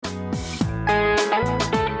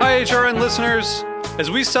HRN listeners.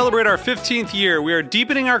 As we celebrate our 15th year, we are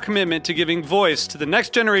deepening our commitment to giving voice to the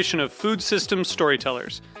next generation of food systems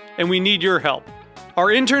storytellers, and we need your help. Our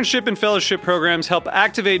internship and fellowship programs help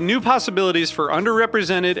activate new possibilities for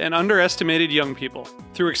underrepresented and underestimated young people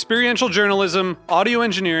through experiential journalism, audio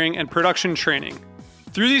engineering, and production training.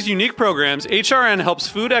 Through these unique programs, HRN helps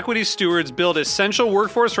food equity stewards build essential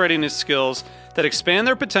workforce readiness skills that expand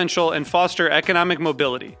their potential and foster economic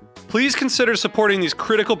mobility. Please consider supporting these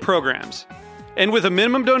critical programs. And with a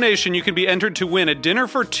minimum donation, you can be entered to win a dinner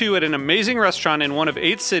for two at an amazing restaurant in one of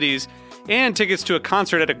 8 cities and tickets to a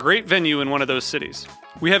concert at a great venue in one of those cities.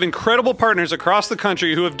 We have incredible partners across the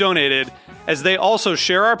country who have donated, as they also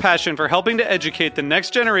share our passion for helping to educate the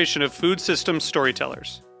next generation of food systems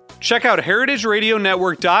storytellers. Check out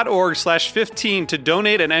heritageradionetwork.org/15 to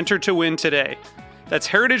donate and enter to win today. That's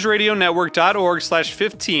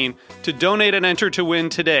heritageradionetwork.org/15 to donate and enter to win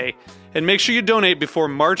today. And make sure you donate before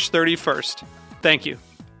March 31st. Thank you.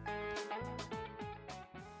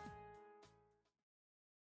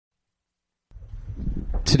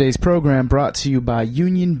 Today's program brought to you by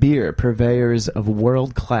Union Beer, purveyors of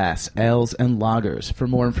world-class ales and lagers. For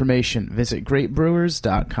more information, visit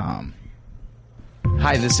greatbrewers.com.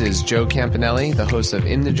 Hi, this is Joe Campanelli, the host of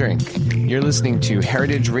In the Drink. You're listening to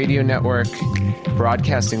Heritage Radio Network,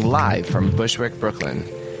 broadcasting live from Bushwick, Brooklyn.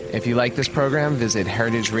 If you like this program, visit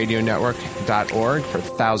heritageradionetwork.org for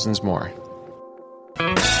thousands more.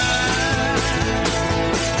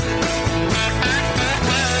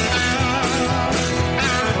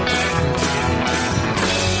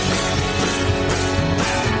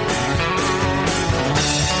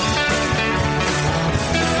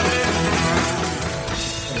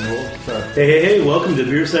 Hey, welcome to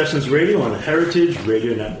Beer Sessions Radio on the Heritage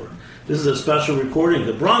Radio Network. This is a special recording of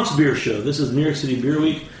the Bronx Beer Show. This is New York City Beer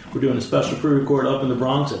Week. We're doing a special pre-record up in the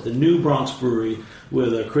Bronx at the new Bronx Brewery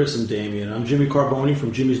with Chris and Damien. I'm Jimmy Carboni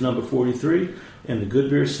from Jimmy's Number 43 and the Good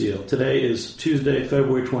Beer Seal. Today is Tuesday,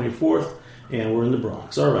 February 24th, and we're in the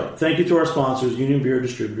Bronx. All right. Thank you to our sponsors, Union Beer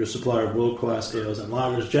Distributor, supplier of world-class ales and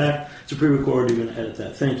lagers. Jack, it's a pre-recorded. You're going to edit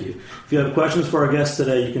that. Thank you. If you have questions for our guests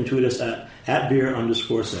today, you can tweet us at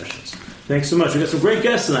 @beer_sessions. Thanks so much. We got some great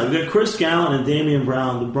guests tonight. We got Chris Gallen and Damian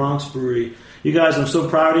Brown, the Bronx Brewery. You guys, I'm so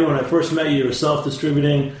proud of you. When I first met you, you were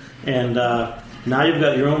self-distributing, and now you've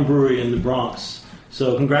got your own brewery in the Bronx.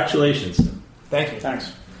 So congratulations. Thank you.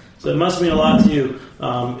 Thanks. So it must mean a lot to you.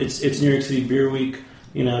 It's New York City Beer Week.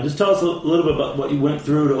 You know, just tell us a little bit about what you went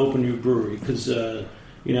through to open your brewery, because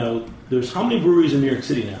you know, there's how many breweries in New York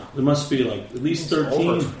City now? There must be like at least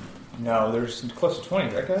 13. No, there's close to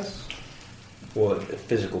 20, right, guys? Well,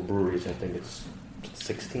 physical breweries, I think it's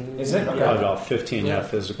 16. Is it? Okay. Probably about 15,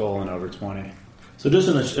 physical, and over 20. So just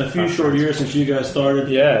in a few short years since you guys started?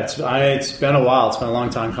 Yeah, it's been a while. It's been a long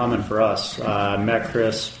time coming for us. Met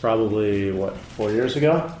Chris probably, 4 years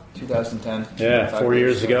ago? 2010. Yeah, 4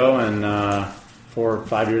 years ago, and 4 or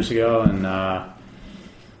 5 years ago, and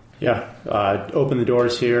opened the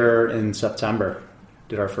doors here in September.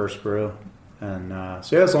 Did our first brew. And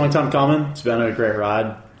it's a long time coming. It's been a great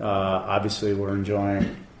ride. Obviously, we're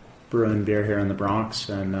enjoying brewing beer here in the Bronx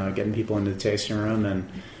and getting people into the tasting room and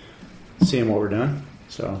seeing what we're doing.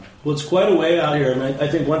 So, well, it's quite a way out here. I mean, I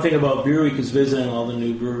think one thing about Beer Week is visiting all the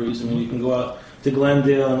new breweries. I mean, you can go out to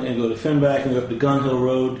Glendale and go to Finback and go up to Gun Hill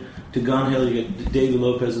Road to Gun Hill. You get David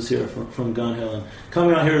Lopez is here from Gun Hill. And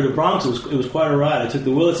coming out here to the Bronx, it was quite a ride. I took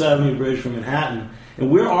the Willis Avenue Bridge from Manhattan. And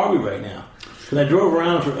where are we right now? Because I drove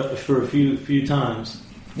around for a few times.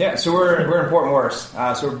 Yeah, so we're in Port Morris.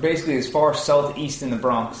 So we're basically as far southeast in the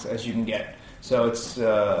Bronx as you can get. So it's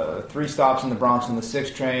 3 stops in the Bronx on the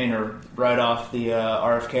 6 train, or right off the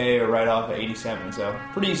RFK, or right off at 87. So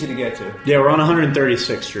pretty easy to get to. Yeah, we're on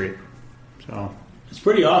 136th Street. So it's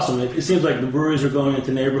pretty awesome. It seems like the breweries are going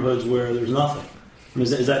into neighborhoods where there's nothing. I mean,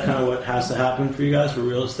 is that kind of what has to happen for you guys for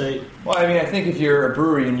real estate? Well, I mean, I think if you're a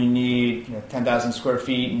brewery and you need 10,000 square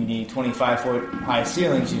feet and you need 25-foot high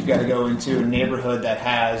ceilings, you've got to go into a neighborhood that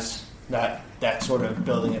has that sort of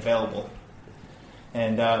building available.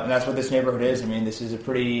 And that's what this neighborhood is. I mean, this is a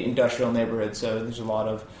pretty industrial neighborhood, so there's a lot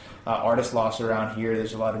of artist loss around here.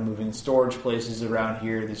 There's a lot of moving storage places around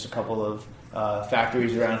here. There's a couple of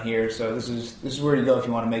factories around here. So this is where you go if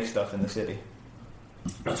you want to make stuff in the city.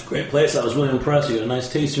 That's a great place. I was really impressed. You got a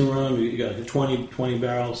nice tasting room. You got a 20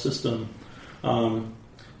 barrel system.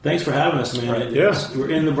 Thanks for having us, man. Right. Yeah. We're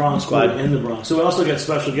in the Bronx. We're in the Bronx. So we also got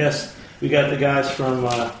special guests. We got the guys from,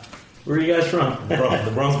 where are you guys from?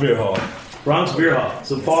 The Bronx Beer Hall. Bronx Beer Hall.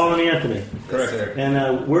 So Paul and Anthony. Correct, sir.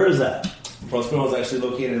 And where is that? Bronx Beer Hall is actually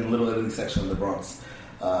located in the Little Italy section of the Bronx.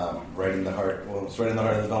 Right in the heart, it's right in the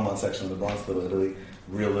heart of the Belmont section of the Bronx, Little Italy,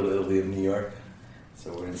 real Little Italy of New York.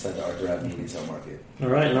 So we're inside the Arthur Avenue Retail Market. All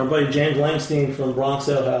right, and our buddy James Langstein from Bronx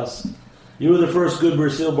Ale House. You were the first Good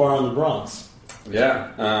Brazil bar in the Bronx.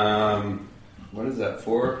 Yeah. What is that,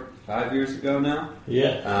 4-5 years ago now?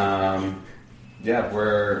 Yeah. Yeah,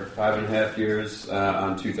 we're 5.5 years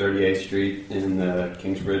on 238th Street in the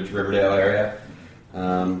Kingsbridge, Riverdale area.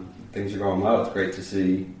 Things are going well. It's great to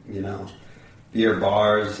see, beer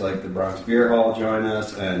bars like the Bronx Beer Hall join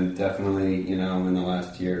us, and definitely, in the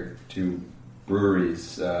last year, 2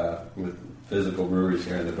 breweries with physical breweries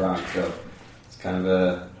here in the Bronx. So it's kind of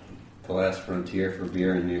the last frontier for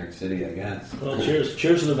beer in New York City, I guess. Well, cheers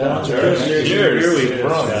to the Bronx. Cheers. Beer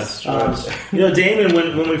Week.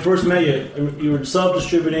 Damon, when we first met you were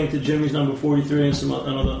self-distributing to Jimmy's Number 43 and some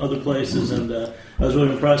other places, and I was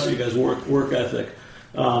really impressed with you guys' work ethic.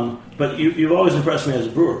 But you've always impressed me as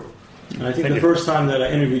a brewer. And I think the first time that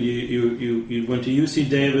I interviewed you went to UC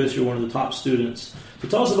Davis. You're one of the top students. So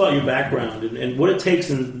tell us about your background and what it takes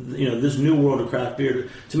in this new world of craft beer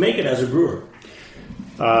to make it as a brewer.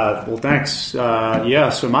 Well, thanks.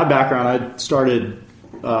 So my background, I started,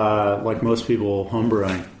 like most people,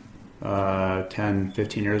 homebrewing 10,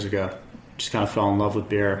 15 years ago. Just kind of fell in love with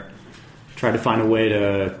beer. Tried to find a way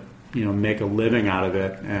to, make a living out of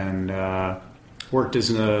it. And worked as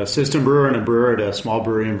an assistant brewer and a brewer at a small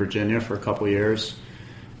brewery in Virginia for a couple of years.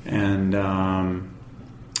 And, and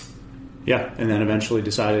then eventually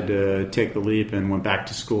decided to take the leap and went back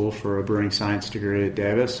to school for a brewing science degree at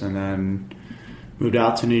Davis. And then moved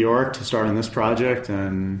out to New York to start on this project,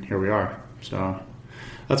 and here we are. So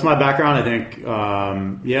that's my background. I think,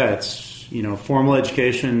 it's, formal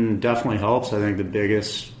education definitely helps. I think the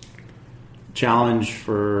biggest challenge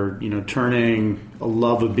for, turning a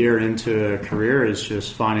love of beer into a career is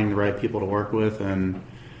just finding the right people to work with and,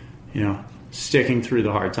 sticking through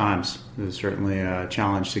the hard times is certainly a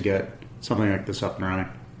challenge to get something like this up and running.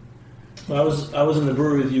 Well, I was in the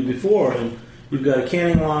brewery with you before, and you've got a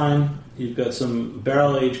canning line. You've got some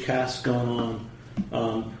barrel-aged casks going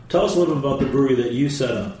on. Tell us a little bit about the brewery that you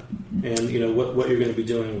set up and, what you're going to be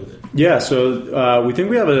doing with it. Yeah, so we think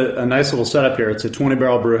we have a nice little setup here. It's a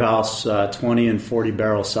 20-barrel brew house, 20 and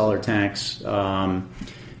 40-barrel cellar tanks.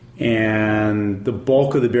 And the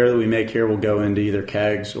bulk of the beer that we make here will go into either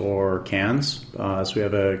kegs or cans. So we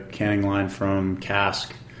have a canning line from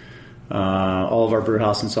cask. All of our brew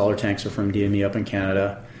house and cellar tanks are from DME up in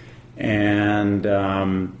Canada. And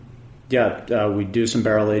we do some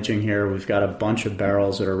barrel aging here. We've got a bunch of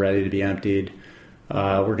barrels that are ready to be emptied.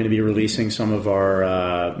 We're going to be releasing some of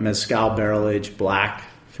our mezcal barrel aged black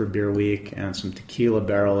for Beer Week and some tequila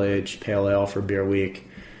barrel aged pale ale for Beer Week.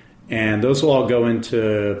 And those will all go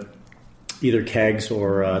into either kegs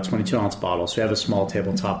or 22-ounce bottles. So we have a small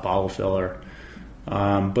tabletop bottle filler.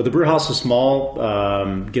 But the brew house is small,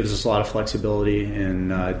 gives us a lot of flexibility in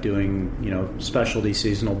doing, specialty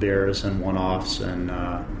seasonal beers and one-offs. And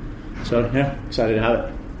excited to have it.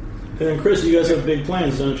 And then, Chris, you guys have big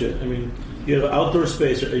plans, don't you? I mean, you have outdoor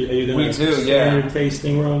space. Are you going to expand your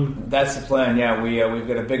tasting room? That's the plan, yeah. We've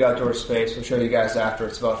got a big outdoor space. We'll show you guys after.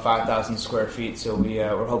 It's about 5,000 square feet, so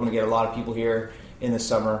we're hoping to get a lot of people here in the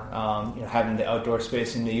summer. Having the outdoor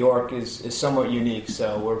space in New York is somewhat unique,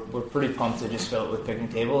 so we're pretty pumped to just fill it with picnic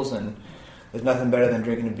tables, and there's nothing better than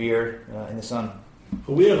drinking a beer in the sun.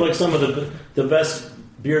 Well, we have some of the best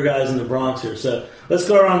beer guys in the Bronx here, so let's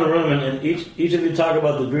go around the room and each of you talk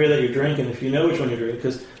about the beer that you're drinking, if you know which one you're drinking,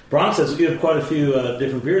 because Bronx says you have quite a few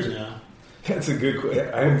different beers now. That's a good question.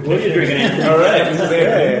 What are you drinking, Anthony? All right, this is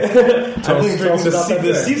Anthony. I'm drinking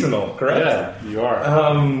the seasonal, correct? Yeah, you are.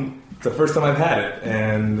 It's the first time I've had it,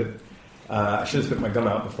 and I should have spit my gum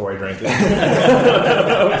out before I drank it.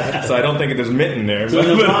 So I don't think there's mint in there. So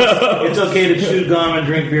it's okay to chew gum and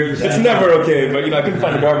drink beer. It's never okay, but I couldn't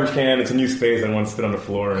find a garbage can. It's a new space. I don't want to spit on the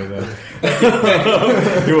floor or anything.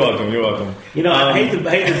 You're welcome. I hate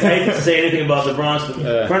to say anything about the Bronx, but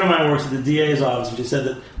a friend of mine works at the DA's office, and she said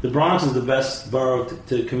that the Bronx is the best borough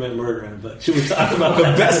to commit murder in. But should we talk about the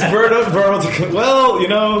best borough to commit? Well,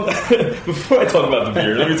 before I talk about the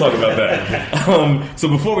beer, let me talk about that. So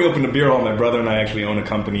before we opened the beer hall, my brother and I actually own a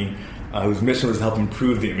company whose mission was to help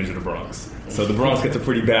improve the image of the Bronx. So the Bronx gets a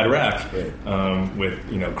pretty bad rap with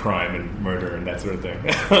crime and murder and that sort of thing.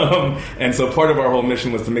 And so part of our whole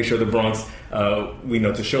mission was to make sure the Bronx,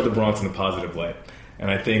 to show the Bronx in a positive light. And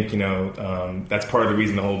I think that's part of the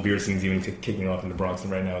reason the whole beer scene's even kicking off in the Bronx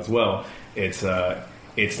right now as well. It's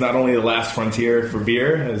not only the last frontier for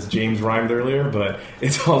beer, as James rhymed earlier, but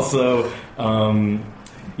it's also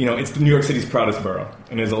it's New York City's proudest borough,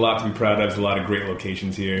 and there's a lot to be proud of. There's a lot of great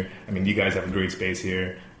locations here. I mean, you guys have a great space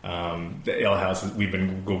here. The ale house, we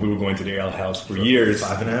were going to the ale house for years.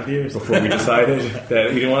 5.5 years. Before we decided that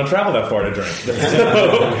we didn't want to travel that far to drink.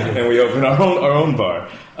 And we opened our own bar.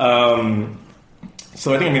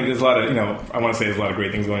 So I think, there's a lot of, I want to say there's a lot of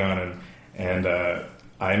great things going on. And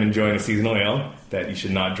I am enjoying a seasonal ale that you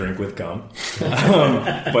should not drink with gum.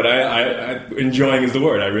 But I enjoying is the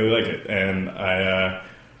word. I really like it. And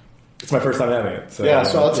it's my first time having it. So,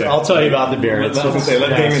 I'll tell you about the beer.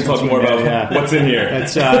 Let Damien talk more about what's in here.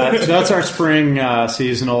 It's, so that's our spring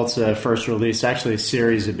seasonal. It's a first release, actually a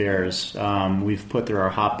series of beers we've put through our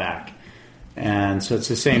hop back. And so it's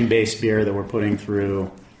the same base beer that we're putting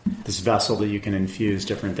through this vessel that you can infuse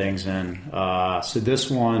different things in. So this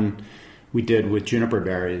one we did with juniper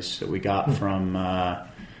berries that we got from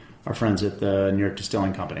our friends at the New York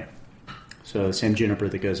Distilling Company. So the same juniper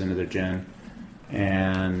that goes into their gin.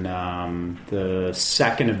 And the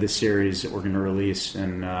second of the series that we're going to release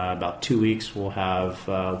in about 2 weeks, we'll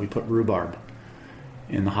have we put rhubarb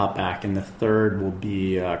in the hop back, and the third will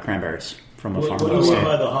be cranberries from a farm. What do you mean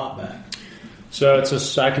by the hop back? So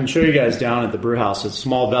I can show you guys down at the brew house. It's a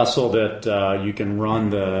small vessel that you can run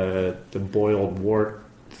the boiled wort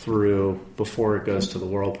through before it goes to the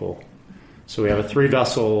whirlpool. So we have a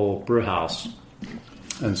 3-vessel brew house,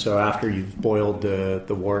 and so after you've boiled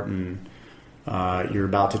the wort and you're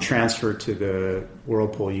about to transfer to the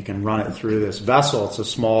whirlpool, you can run it through this vessel. It's a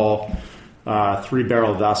small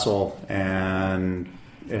 3-barrel vessel, and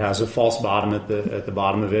it has a false bottom at the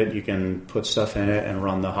bottom of it. You can put stuff in it and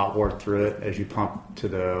run the hot wort through it as you pump to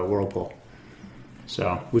the whirlpool.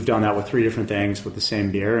 So we've done that with 3 different things with the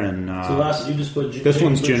same beer. And so last you just put this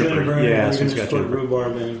one's juniper. Yeah, this one's got juniper.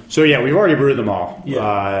 Rhubarb in. So yeah, we've already brewed them all,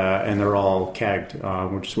 and they're all kegged.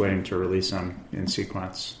 We're just waiting to release them in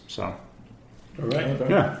sequence. So. All right. Okay.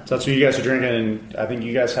 Yeah, so that's what you guys are drinking, and I think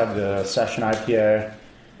you guys have the Session IPA.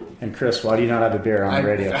 And Chris, why do you not have a beer on the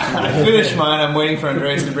radio? I finished mine. I'm waiting for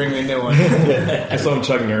Andres to bring me a new one. I saw him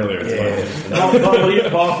chugging earlier.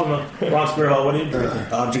 Paul from the Bronx Beer Hall, what are you drinking?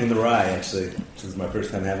 I'm drinking the rye, actually. This is my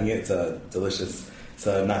first time having it. It's delicious. It's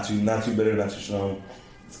not too bitter, not too strong.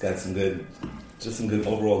 It's got some good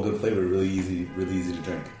overall good flavor. Really easy to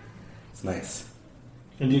drink. It's nice.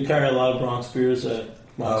 And do you carry a lot of Bronx beers at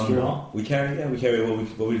Bronx Beer Hall? We carry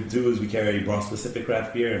what we do is we carry Bronx specific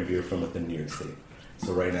craft beer and beer from within New York State.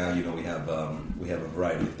 So right now, we have a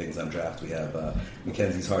variety of things on draft. We have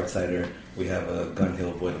Mackenzie's Hard Cider. We have a Gun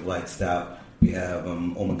Hill Boyd Light Stout. We have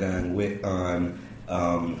Omegang Wit on.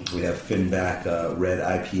 We have Finback Red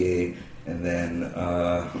IPA, and then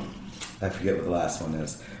I forget what the last one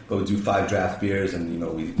is. But we do 5 draft beers, and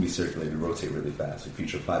we circulate and rotate really fast. We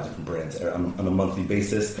feature 5 different brands on a monthly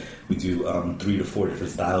basis. We do 3 to 4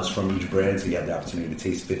 different styles from each brand, so you have the opportunity to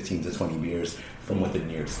taste 15 to 20 beers from within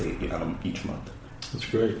New York State each month. That's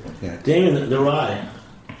great. Yeah. Damien, the rye.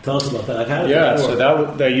 Tell us about that. I've had it before. So that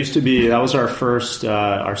was our first,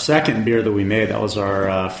 our second beer that we made. That was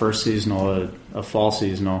our first seasonal, a fall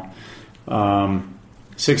seasonal.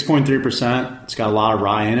 6.3%. It's got a lot of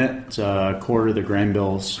rye in it. It's a quarter of the grain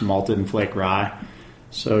bill's malted and flake rye.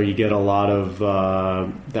 So you get a lot of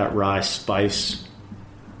that rye spice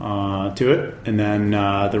to it. And then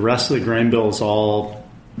the rest of the grain bill is all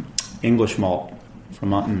English malt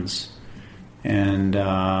from Muntons. And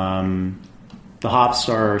the hops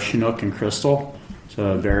are Chinook and Crystal,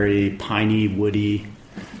 so very piney, woody,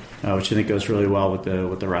 which I think goes really well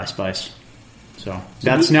with the rye spice. So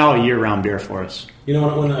that's now a year-round beer for us.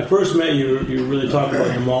 When I first met you, you really talked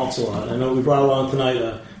about your malts a lot. I know we brought along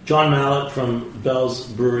tonight John Mallett from Bell's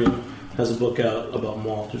Brewery has a book out about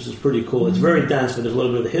malt, which is pretty cool. It's very dense, but there's a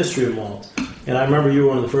little bit of the history of malt. And I remember you were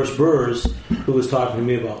one of the first brewers who was talking to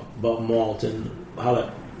me about malt and how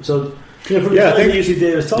that. So. I think UC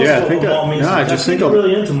Davis. Tell us what malt means. I think you're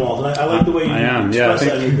really into malt, and I like the way you express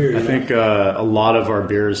that in your beer. I think a lot of our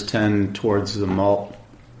beers tend towards the malt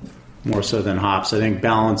more so than hops. I think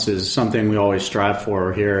balance is something we always strive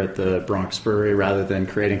for here at the Bronx Brewery, rather than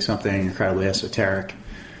creating something incredibly esoteric.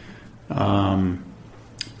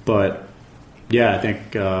 But yeah, I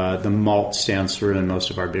think the malt stands through in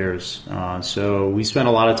most of our beers. So we spend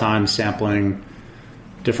a lot of time sampling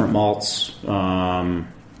different malts.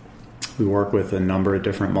 We work with a number of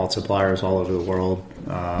different malt suppliers all over the world,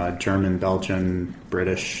 German, Belgian,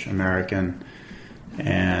 British, American.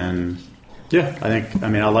 And yeah,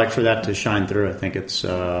 I like for that to shine through. I think it's,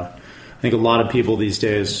 I think a lot of people these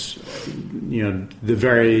days, the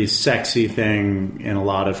very sexy thing in a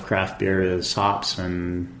lot of craft beer is hops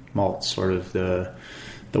and malts, sort of the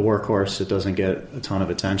workhorse that doesn't get a ton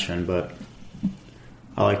of attention. But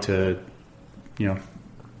I like to,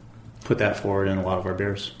 put that forward in a lot of our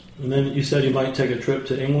beers. And then you said you might take a trip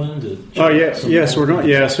to England. So we're going.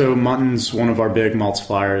 Yeah, so Mutton's, one of our big malt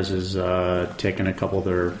suppliers, is taking a couple of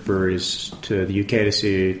their breweries to the UK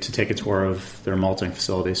to take a tour of their malting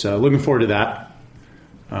facility. So looking forward to that.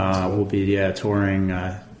 We'll be touring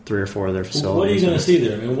 3 or 4 of their facilities. What are you going to see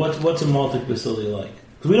there? I mean, what's a malting facility like?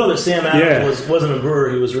 Because we know that Sam Adams wasn't a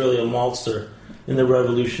brewer; he was really a maltster in the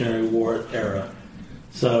Revolutionary War era.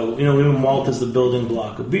 So we know malt is the building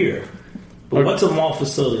block of beer. But what's a malt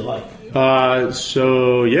facility like? A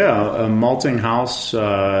malting house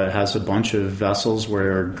has a bunch of vessels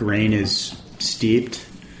where grain is steeped,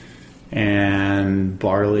 and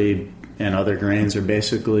barley and other grains are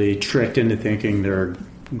basically tricked into thinking they're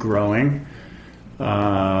growing.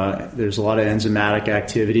 There's a lot of enzymatic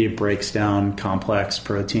activity. It breaks down complex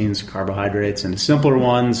proteins, carbohydrates into simpler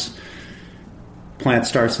ones. Plant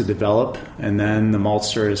starts to develop, and then the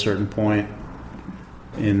maltster at a certain point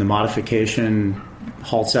in the modification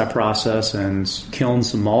halts that process and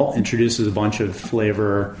kilns the malt, introduces a bunch of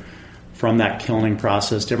flavor from that kilning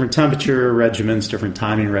process, different temperature regimens, different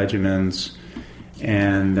timing regimens,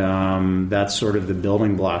 and that's sort of the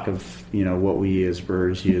building block of what we as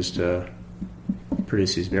brewers use to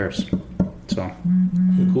produce these beers. So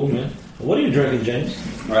cool, man. What are you drinking, James?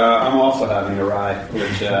 I'm also having a rye,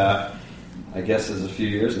 which I guess is a few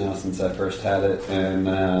years now since I first had it, and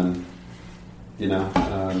I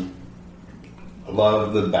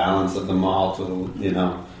love the balance of the malt.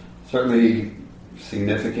 Certainly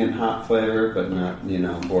significant hop flavor, but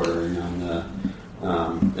not bordering on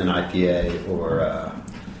an IPA or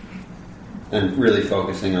and really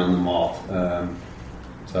focusing on the malt.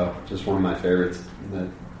 So just one of my favorites that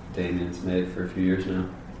Damien's made for a few years now.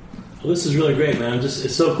 Well, this is really great, man.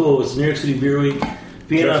 It's so cool. It's New York City Beer Week.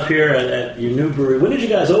 Being up here at your new brewery. When did you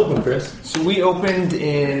guys open, Chris? So we opened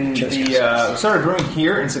we started brewing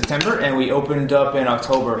here in September, and we opened up in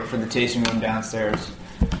October for the tasting room downstairs.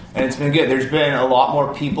 And it's been good. There's been a lot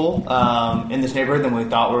more people in this neighborhood than we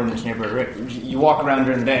thought were in this neighborhood. You walk around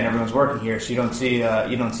during the day, and everyone's working here, so you don't see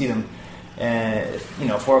them. And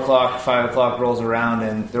 4 o'clock, 5 o'clock rolls around,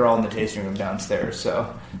 and they're all in the tasting room downstairs.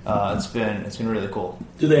 So it's been really cool.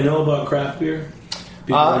 Do they know about craft beer?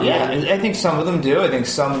 I think some of them do. I think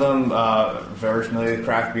some of them are very familiar with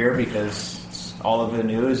craft beer because it's all over the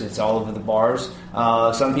news. It's all over the bars.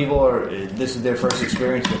 Some people this is their first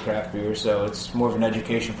experience with craft beer, so it's more of an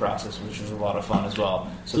education process, which is a lot of fun as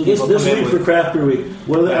well. So this week for Craft Beer Week,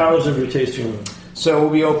 what are the hours of your tasting room? So we'll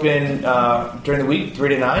be open during the week, 3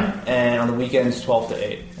 to 9, and on the weekends, 12 to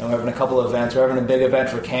 8. And we're having a couple of events. We're having a big event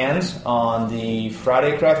for cans on the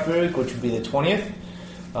Friday Craft Beer Week, which would be the 20th.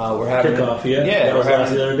 We're having kickoff, we're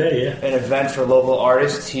having the other day, an event for local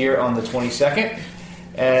artists here on the 22nd,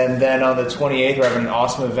 and then on the 28th we're having an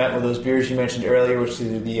awesome event with those beers you mentioned earlier, which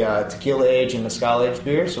is the tequila age and mezcal age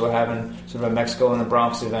beers. So we're having sort of a Mexico and the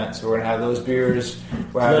Bronx event. So we're gonna have those beers.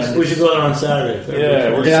 We should go out on Saturday.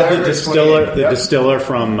 We're gonna have the distiller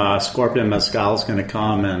from Scorpion Mezcal is going to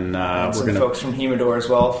come, and we're going to folks from Humidor as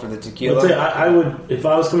well for the tequila. I'll tell you, I would, if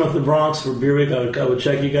I was coming up to the Bronx for Beer Week, I would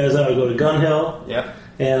check you guys out. I would go to Gun Hill. Yeah.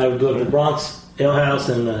 And I would go to the Bronx Ale House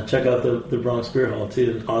and check out the Bronx Beer Hall,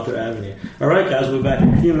 too, in Arthur Avenue. All right, guys, we'll be back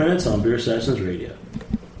in a few minutes on Beer Sessions Radio.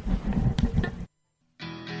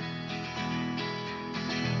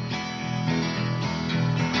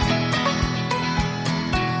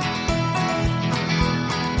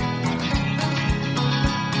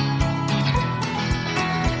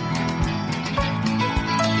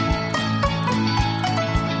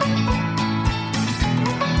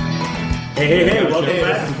 Hey, welcome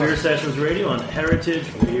back to Beer Sessions Radio on Heritage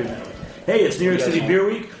Radio Network. Hey, it's New York City Beer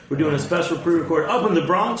Week. We're doing a special pre-record up in the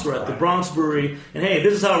Bronx. We're at the Bronx Brewery. And hey,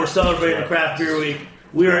 this is how we're celebrating Craft Beer Week.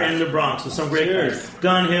 We are in the Bronx with some great guys.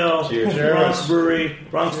 Gun Hill, Bronx Brewery,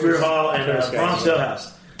 Bronx Beer Hall, and Bronx Ale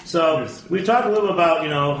House. So we've talked a little about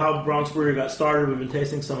how Bronx Brewery got started. We've been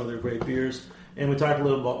tasting some of their great beers. And we talked a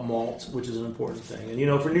little about malt, which is an important thing.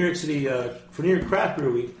 And for New York City, for New York Craft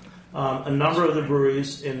Beer Week, a number of the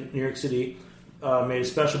breweries in New York City made a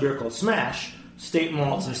special beer called Smash, state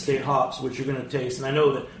malts and state hops, which you're going to taste. And I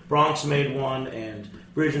know that Bronx made one, and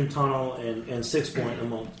Bridge and Tunnel, and Six Point,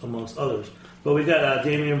 amongst others. But we got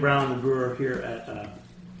Damien Brown, the brewer here at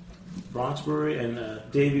Bronx Brewery, and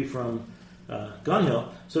Davey from Gun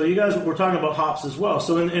Hill. So you guys were talking about hops as well.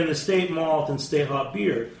 So in the state malt and state hop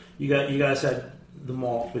beer, you guys had the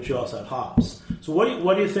malt, but you also had hops. So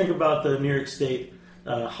what do you think about the New York State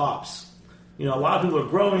hops? A lot of people are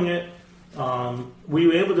growing it. Were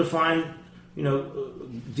you able to find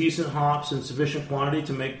decent hops in sufficient quantity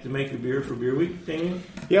to make your beer for Beer Week, Damien?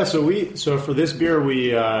 Yeah, so for this beer we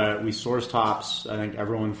sourced hops. I think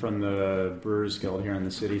everyone from the Brewers Guild here in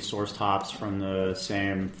the city sourced hops from the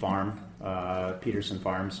same farm, Peterson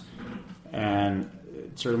Farms, and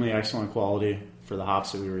certainly excellent quality for the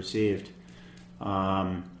hops that we received.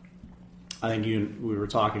 I think we were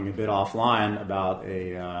talking a bit offline about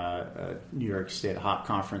a New York State hop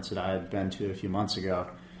conference that I had been to a few months ago.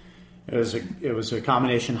 It was a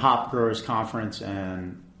combination hop growers conference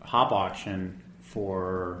and hop auction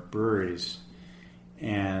for breweries,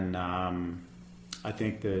 and I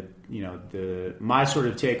think that my sort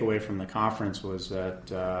of takeaway from the conference was that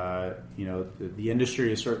the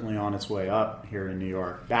industry is certainly on its way up here in New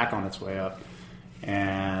York, back on its way up.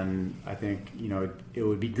 And I think, it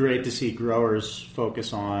would be great to see growers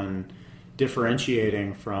focus on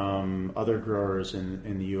differentiating from other growers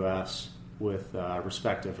in the U.S. with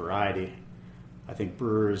respect to variety. I think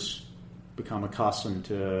brewers become accustomed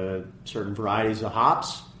to certain varieties of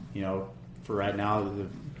hops. For right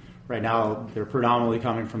now they're predominantly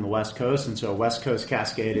coming from the West Coast, and so a West Coast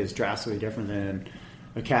Cascade is drastically different than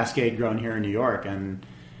a Cascade grown here in New York. And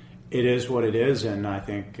it is what it is, and I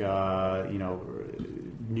think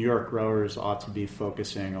New York growers ought to be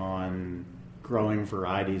focusing on growing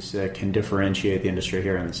varieties that can differentiate the industry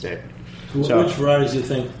here in the state. Which varieties do you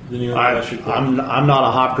think the New York guys should grow? I'm not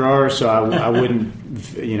a hop grower, so I wouldn't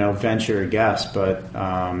venture a guess, but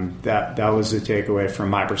that was the takeaway from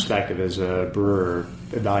my perspective as a brewer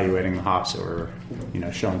evaluating the hops that were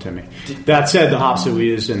shown to me. That said, the hops that we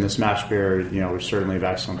used in the smash beer were certainly of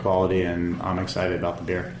excellent quality, and I'm excited about the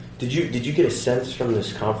beer. Did you get a sense from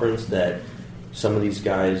this conference that some of these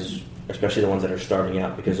guys, especially the ones that are starting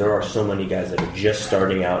out, because there are so many guys that are just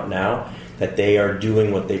starting out now, that they are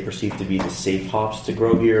doing what they perceive to be the safe hops to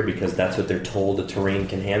grow here because that's what they're told the terrain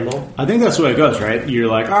can handle? I think that's the way it goes, right? You're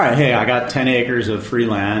like, all right, hey, I got 10 acres of free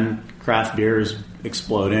land. Craft beer is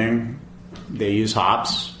exploding. They use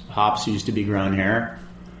hops. Hops used to be grown here.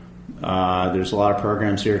 There's a lot of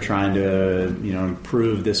programs here trying to,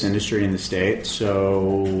 improve this industry in the state.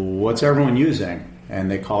 So what's everyone using? And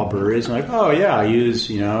they call breweries and like, oh yeah, I use,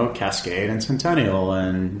 Cascade and Centennial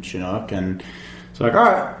and Chinook, and it's like, all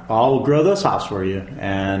right, I'll grow those hops for you.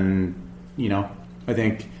 And I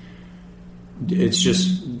think it's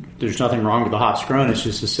just there's nothing wrong with the hops grown. It's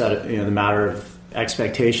just a set of, the matter of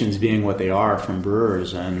expectations being what they are from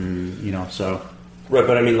brewers, and so. Right,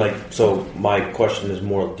 but I mean, so my question is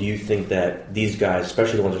more, do you think that these guys,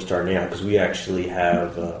 especially the ones that are starting out, because we actually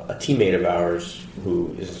have a teammate of ours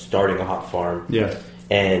who is starting a hop farm,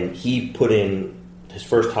 and he put in, his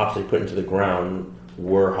first hops that he put into the ground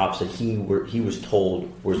were hops that he was told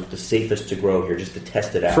were the safest to grow here, just to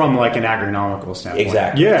test it out. From like an agronomical standpoint.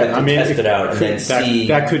 Exactly. Yeah, to test it out and then see.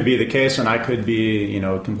 That could be the case, and I could be,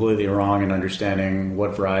 completely wrong in understanding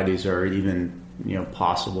what varieties are even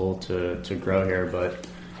possible to grow here, but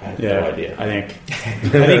I have no idea.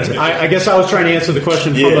 I guess I was trying to answer the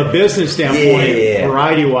question from a business standpoint,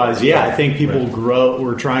 variety wise. I think people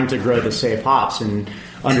we're trying to grow the safe hops and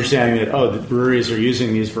understanding that the breweries are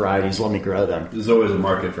using these varieties. Let me grow them. There's always a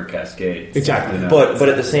market for Cascade. Exactly. But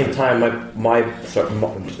at the same time, my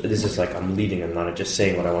this is like I'm leading. I'm not just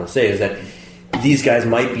saying what I want to say. Is that these guys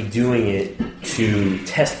might be doing it to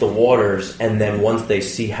test the waters, and then once they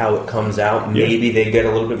see how it comes out, maybe they get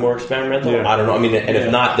a little bit more experimental. I don't know. I mean, and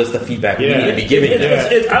if not, that's the feedback we need to be giving.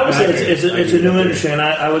 I would say it's a new industry, and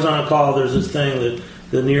I was on a call. There's this thing that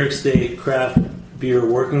the New York State Craft Beer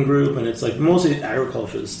Working Group, and it's like mostly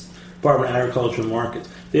agriculture, Department of Agriculture markets.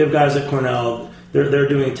 They have guys at Cornell. They're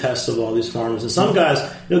doing tests of all these farms, and some guys,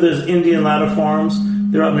 there's Indian Ladder Farms.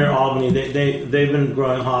 They're up near Albany. They've been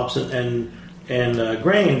growing hops and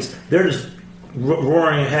grains. They're just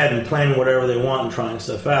roaring ahead and planting whatever they want and trying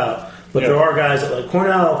stuff out. But there are guys at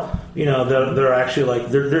Cornell, they're actually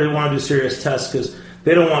they want to do serious tests because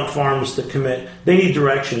they don't want farms to commit. They need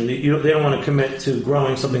direction. They don't want to commit to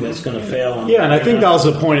growing something that's going to fail. And I think that was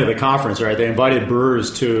the point of the conference, right? They invited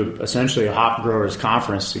brewers to essentially a hop growers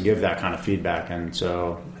conference to give that kind of feedback, and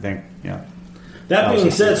so I think That being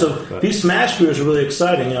said, these smash beers are really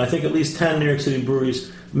exciting. I think at least 10 New York City breweries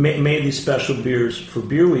made these special beers for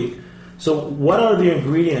Beer Week. So what are the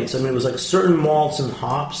ingredients? I mean, it was like certain malts and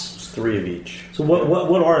hops. It's 3 of each. So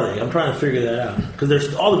what are they? I'm trying to figure that out.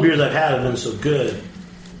 Because all the beers I've had have been so good.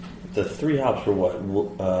 The 3 hops were what?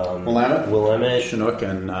 Willamette, Chinook,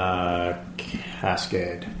 and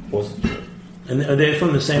Cascade. And are they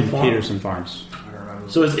from the same farm? Peterson Farms.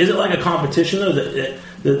 So is it like a competition, though?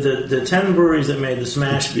 The 10 breweries that made the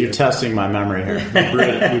smash beer. You're testing my memory here.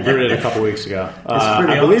 We brewed it a couple weeks ago.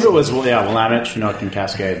 I believe it was Willamette, Chinook, and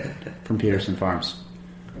Cascade from Peterson Farms.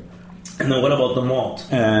 And then what about the malt?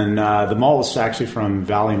 And the malt was actually from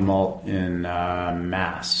Valley Malt in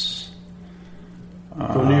Mass.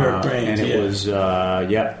 From New York grains, and it was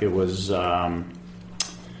it was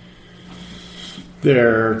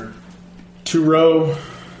their 2-row,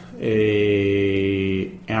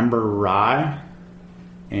 a amber rye,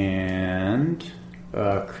 and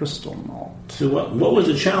crystal malt. So what was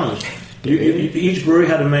the challenge? Each brewery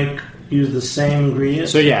had to use the same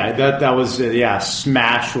ingredients? So yeah, that was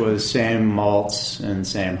Smash was same malts and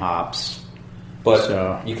same hops. But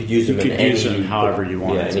so you could use them in however you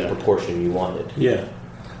wanted. Any proportion you wanted. Yeah.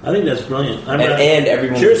 I think that's brilliant. And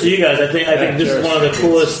everyone. Cheers to you guys! I think this is one of the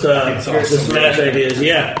coolest the Smash ideas.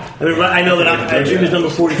 Yeah, I mean, I know that at Jimmy's number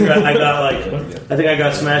 43, I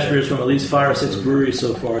got Smash beers from at least 5 or 6 breweries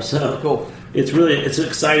so far. So cool. It's an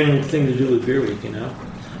exciting thing to do with Beer Week, you know.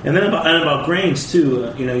 And then about grains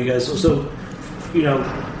too. You guys. So,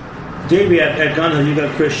 Davey at Gun Hill, you got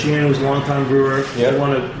Chris Sheehan, who's a longtime brewer. Yep. He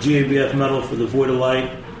won a GABF medal for the Void of Light,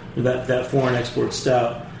 that foreign export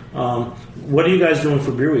stout. What are you guys doing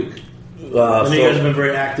for Beer Week? I know you guys have been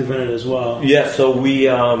very active in it as well. Yeah, so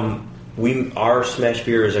our smash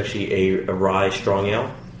beer is actually a rye strong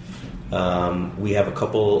ale. We have a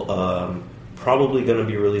couple, probably going to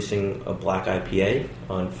be releasing a black IPA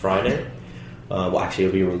on Friday. Well, actually,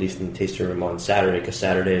 it'll be released in the tasting room on Saturday because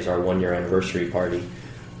Saturday is our 1-year anniversary party.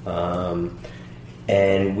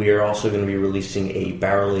 And we are also going to be releasing a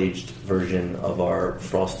barrel-aged version of our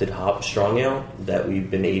frosted hop strong ale that we've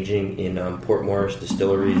been aging in Port Morris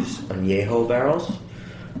Distillery's Añejo barrels.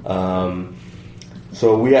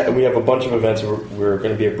 So we have a bunch of events. We're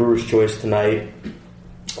going to be at Brewer's Choice tonight.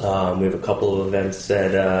 We have a couple of events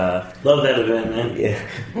at... Love that event, man. Yeah,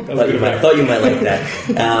 thought you might like that.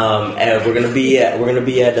 And we're going to be at...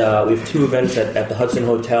 we have 2 events at the Hudson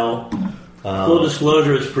Hotel. Full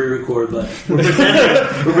disclosure, it's pre-record, but we're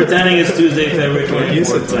pretending it's Tuesday, February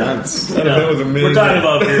 24th. We're talking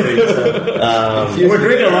about Beer Week. So. We're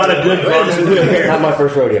drinking a lot of good Bronx beer. Not my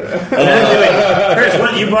first rodeo. Chris,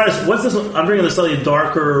 what you brought us? What's this? I'm drinking the slightly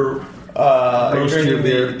darker. Drinking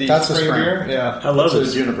the That's a spring spring beer. Yeah, I love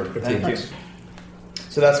it. Juniper. Thank you.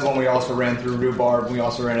 So that's the one we also ran through rhubarb. We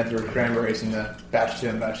also ran it through cranberries in the batch 2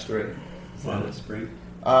 and batch 3. Wow, that's great.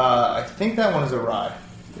 I think that one is a rye.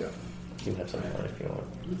 Yeah. You can have some more if you want.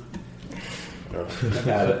 I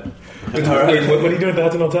got it. All right. What are you doing at the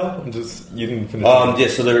Hudson Hotel? You didn't finish. Yeah.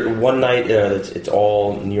 So one night it's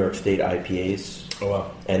all New York State IPAs. Oh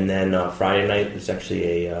wow. And then Friday night it's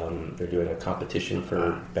actually they're doing a competition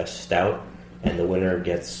for best stout, and the winner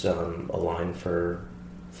gets a line for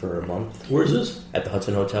a month. Where's this? At the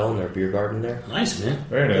Hudson Hotel in their beer garden there. Nice, man.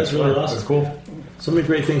 Very nice. That's really awesome. That's cool. So many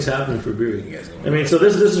great things happening for Beer Week. I mean, so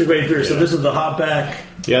this is a great beer. So this is the hopback.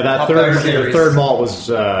 Yeah, that third malt was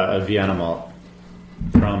a Vienna malt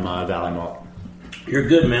from Valley Malt. You're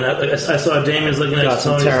good, man. I saw Damien's looking at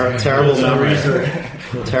some terrible memory.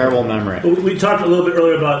 Terrible memory. We talked a little bit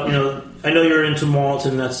earlier about, I know you're into malts,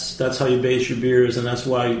 and that's how you base your beers, and that's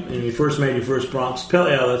why when you first made your first Bronx Pale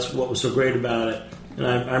Ale, that's what was so great about it. And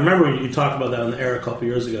I remember you talked about that on the air a couple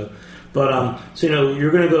years ago. But,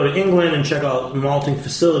 you're going to go to England and check out a malting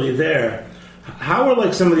facility there. How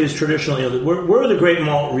are, some of these traditional, where are the great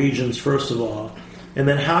malt regions, first of all? And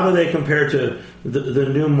then how do they compare to the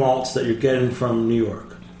new malts that you're getting from New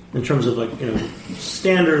York in terms of,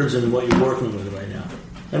 standards and what you're working with right now?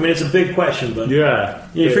 I mean, it's a big question, but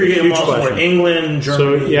if you're getting malts from England,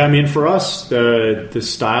 Germany... So, for us, the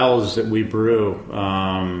styles that we brew...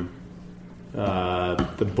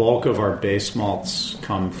 the bulk of our base malts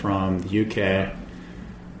come from the UK,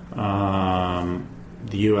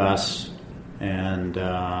 the US, and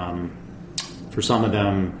for some of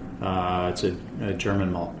them, it's a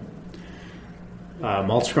German malt.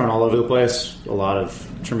 Malt's grown all over the place. A lot of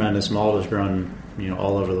tremendous malt is grown,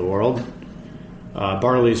 all over the world.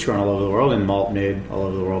 Barley's grown all over the world, and malt made all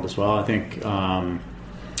over the world as well. I think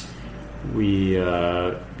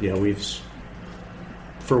we've.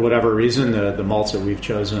 For whatever reason, the malts that we've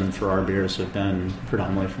chosen for our beers have been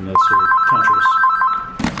predominantly from those 2 countries.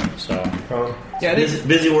 So, it is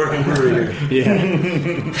busy working brewery I here.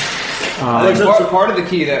 think part of the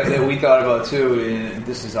key that we thought about too, and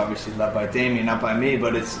this is obviously led by Damien, not by me,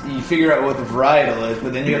 but it's you figure out what the varietal is,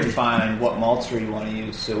 but then you have to find what maltster you want to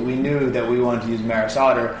use. So we knew that we wanted to use Maris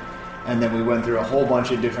Otter, and then we went through a whole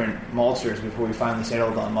bunch of different maltsters before we finally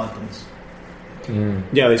settled on Muntons.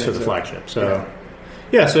 Yeah, at least for the flagship. So.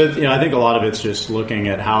 Yeah, so I think a lot of it's just looking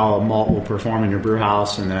at how a malt will perform in your brew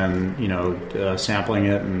house, and then sampling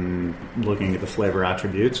it and looking at the flavor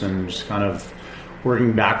attributes, and just kind of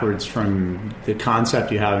working backwards from the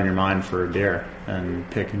concept you have in your mind for a beer and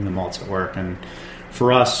picking the malts that work. And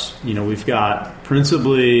for us, we've got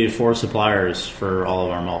principally 4 suppliers for all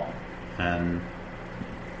of our malt, and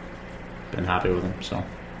been happy with them.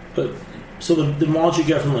 So the malts you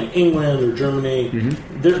get from like England or Germany,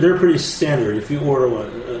 they're pretty standard. If you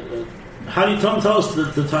order how do you tell us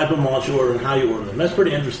the type of malt you order and how you order them? That's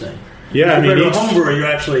pretty interesting. Yeah, each homebrewer, you're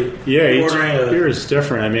actually ordering each beer is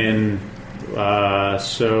different. I mean,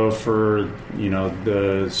 so for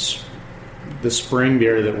the spring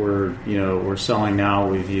beer that we're selling now,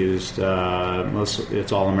 we've used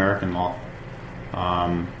it's all American malt.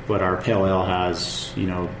 But our pale ale has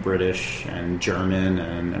British and German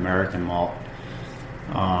and American malt.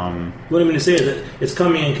 What I mean to say is that it's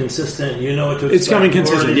coming in consistent. You know what to expect. It's coming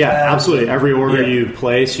consistent. Yeah, absolutely. Every order you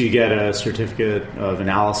place, you get a certificate of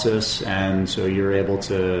analysis, and so you're able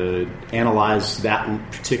to analyze that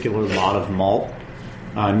particular lot of malt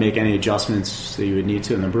and make any adjustments that you would need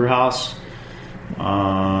to in the brew house.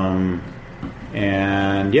 And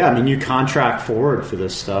yeah, I mean, you contract forward for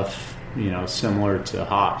this stuff, similar to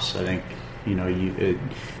hops. I think,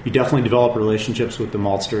 you definitely develop relationships with the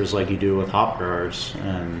maltsters like you do with hop growers.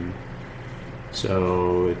 And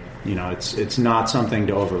so, it's not something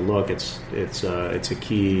to overlook. It's a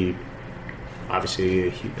key, obviously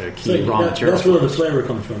a key raw material. That's where the flavor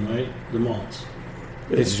comes from, right? The malts.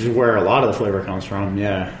 It's where a lot of the flavor comes from.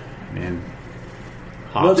 Yeah. I mean,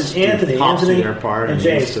 hops, Anthony do their part and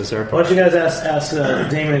James does their part. Why don't you guys ask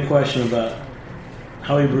Damon a question about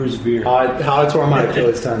how he brews beer? How I tore my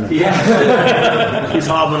Achilles tendon. Yeah. He's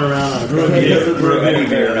hobbling around. He doesn't brew any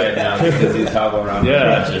beer right now because he's hobbling around.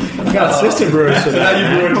 Yeah. He's got assistant brewers. So now you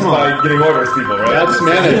brew it by getting orders, people, right? I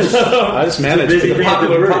just manage. It's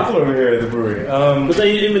popular over here at the brewery. But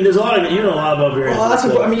there's a lot of a lot about beer. Well, I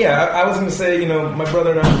was going to say, my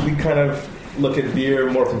brother and I, we kind of look at beer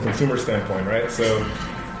more from a consumer standpoint, right? So,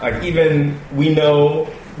 even we know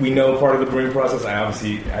part of the brewing process. I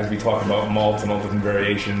obviously, as we talk about malts and all different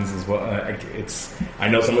variations as well, I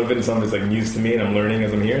know some of it and some of it's news to me, and I'm learning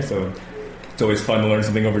as I'm here. So it's always fun to learn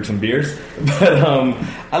something over some beers. But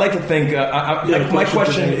I like to think. My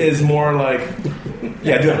question is more like,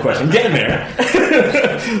 yeah, I do have a question. I'm getting there.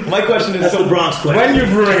 My question is, the Bronx question. When you're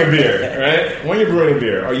brewing a beer, right? When you're brewing a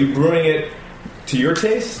beer, are you brewing it to your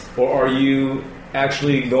taste, or are you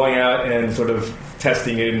actually going out and sort of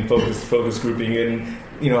testing it and focus grouping it and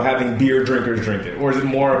having beer drinkers drink it? Or is it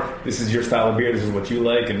more, this is your style of beer, this is what you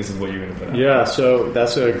like, and this is what you're going to put out? Yeah, so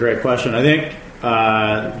that's a great question. I think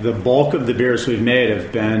the bulk of the beers we've made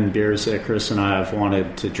have been beers that Chris and I have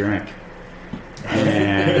wanted to drink.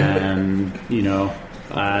 And,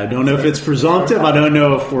 I don't know if it's presumptive. I don't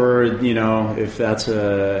know if if that's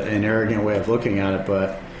an arrogant way of looking at it,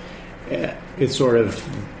 but it's sort of,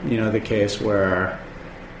 the case where,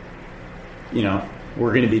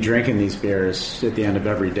 we're going to be drinking these beers at the end of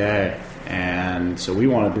every day. And so we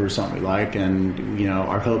want to brew something we like, and,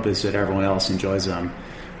 our hope is that everyone else enjoys them.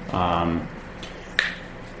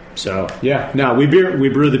 So, yeah, no, we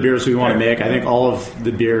brew the beers we want to make. I think all of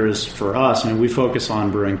the beers for us, we focus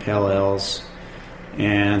on brewing pale ales.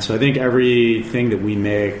 And so I think everything that we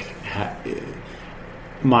make,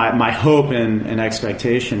 my hope and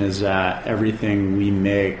expectation is that everything we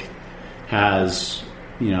make has,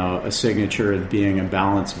 a signature of being a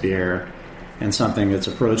balanced beer and something that's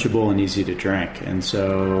approachable and easy to drink. And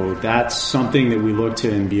so that's something that we look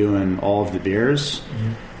to imbue in all of the beers,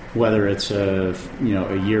 whether it's a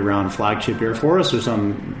year-round flagship beer for us or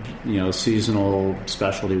some, seasonal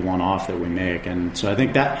specialty one-off that we make. And so I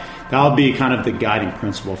think that'll be kind of the guiding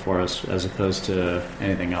principle for us as opposed to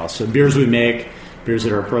anything else. So beers we make, beers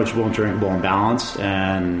that are approachable and drinkable and balanced,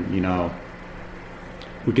 and,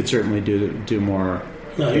 we could certainly do more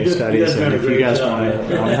case studies, and if you guys want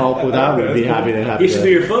to help with that, we'd be happy to have you. You should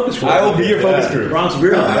be your focus group. I will be your focus group. Bronx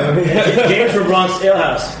Beer House. James from Bronx Ale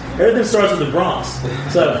House. Everything starts with the Bronx.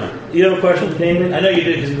 So, you have a question for Damon? I know you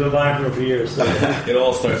do because you've been buying from him for years. So. It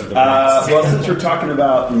all starts with the Bronx. Well, since we're talking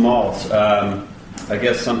about malts, I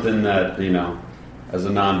guess something that, as a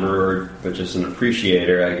non-brewer, but just an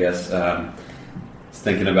appreciator, I guess,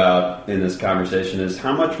 thinking about in this conversation is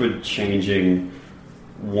how much would changing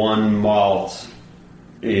one malt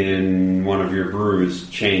in one of your brews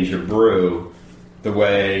change your brew, the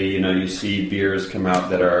way you see beers come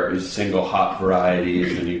out that are single hop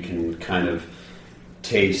varieties, and you can kind of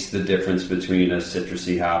taste the difference between a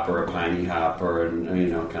citrusy hop or a piney hop or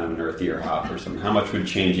kind of an earthier hop or something. How much would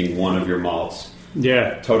changing one of your malts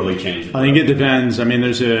totally change it? I think it depends.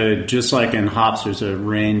 There's just like in hops, there's a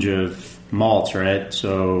range of malts, right?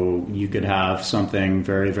 So you could have something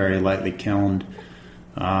very, very lightly kilned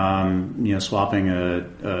Swapping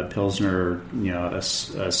a Pilsner, a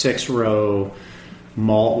 6-row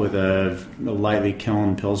malt with a lightly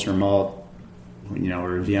kiln Pilsner malt,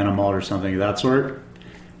 or a Vienna malt or something of that sort.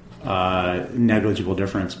 Negligible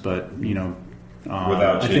difference, but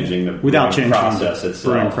without changing the process itself,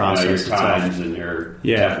 brewing process your times and your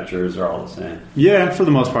temperatures are all the same. Yeah, for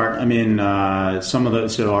the most part. I mean,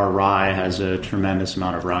 so our rye has a tremendous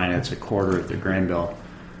amount of rye, and it's a quarter of the grain bill.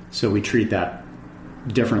 So we treat that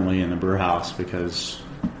differently in the brew house because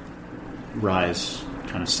rye is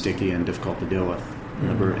kind of sticky and difficult to deal with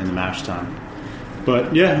in the mash tun.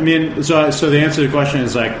 But yeah, I mean, so the answer to the question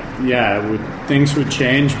is things would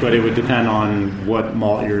change, but it would depend on what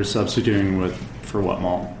malt you're substituting for what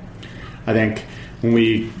malt. I think when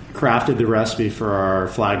we crafted the recipe for our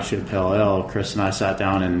flagship pale ale, Chris and I sat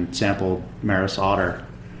down and sampled Maris Otter,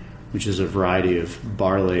 which is a variety of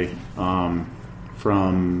barley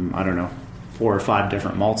from 4 or 5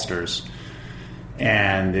 different maltsters,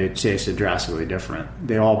 and it tasted drastically different.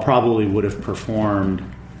 They all probably would have performed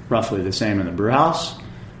roughly the same in the brew house,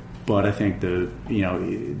 but I think the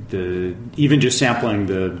even just sampling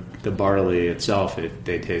the barley itself,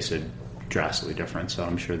 they tasted drastically different. So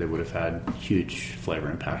I'm sure they would have had huge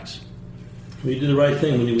flavor impacts. Well, you did the right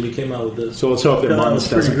thing when you came out with this. So let's hope that Muntz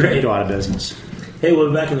doesn't go out of business. Hey, we'll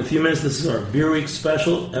be back in a few minutes. This is our Beer Week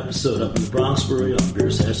special episode up in the Bronx Brewery on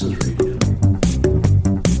Beer Sessions Radio.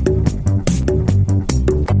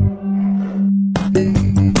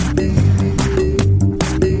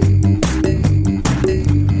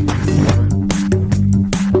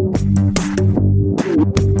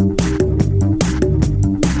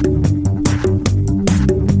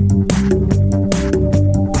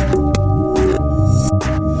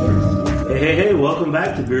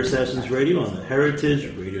 Beer Sessions Radio on the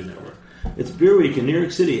Heritage Radio Network. It's Beer Week in New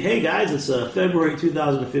York City. Hey guys, it's February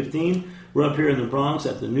 2015. We're up here in the Bronx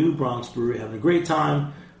at the new Bronx Brewery having a great time.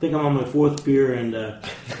 I think I'm on my 4th beer, and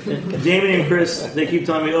Damien and Chris, they keep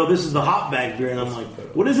telling me, this is the hop bag beer, and I'm like,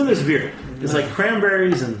 what is in this beer? It's like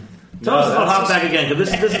cranberries and... Tell us about hop bag again, because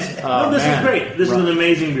this is great. This is an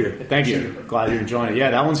amazing beer. Thank you. Glad you're enjoying it. Yeah,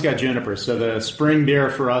 that one's got juniper. So the spring beer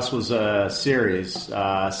for us was a series.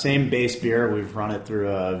 Same base beer. We've run it through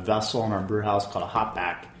a vessel in our brew house called a hop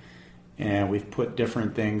back. And we've put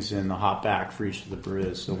different things in the hop back for each of the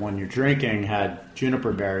brews. So one you're drinking had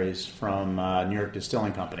juniper berries from New York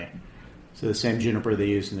Distilling Company. So the same juniper they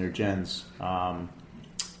use in their gins.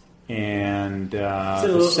 And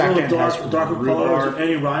the second has darker color. Is there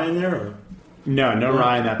any rye in there? Or? No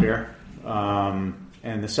rye in that beer.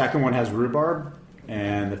 And the second one has rhubarb,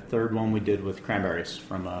 and the third one we did with cranberries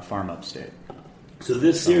from a farm upstate. So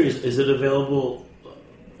this series, is it available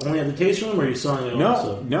only at the tasting room, or are you selling it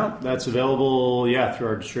also? No, that's available, through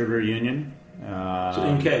our distributor union. So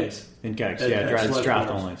in kegs? In kegs, it's draft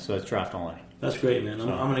only. So it's draft only. That's great, man. I'm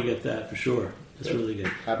going to get that for sure. That's really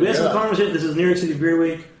good. We had some conversation. This is New York City Beer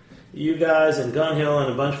Week. You guys and Gun Hill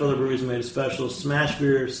and a bunch of other breweries made a special smash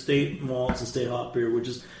beer, state malts, and state hop beer, which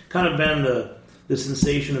has kind of been the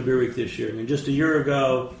sensation of Beer Week this year. I mean, just a year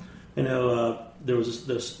ago, there was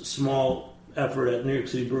this small effort at New York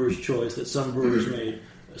City Brewers' Choice that some brewers made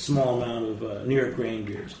a small amount of New York grain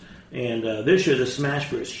beers. And this year, the smash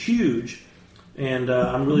beer is huge. And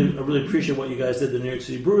I really appreciate what you guys did, the New York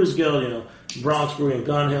City Brewers Guild, Bronx Brewery and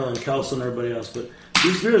Gun Hill and Kelso and everybody else. But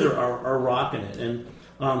these beers are rocking it. And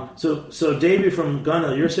so Davey from Gun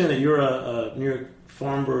Hill, you're saying that you're a New York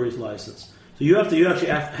Farm Breweries license. So you actually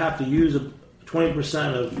have to use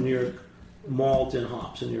 20% of New York malt and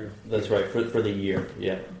hops in your... That's right, for the year,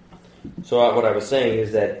 yeah. So what I was saying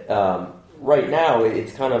is that right now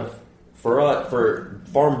it's kind of, for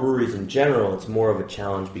farm breweries in general, it's more of a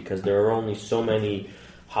challenge because there are only so many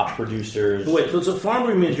hop producers. But wait, so farm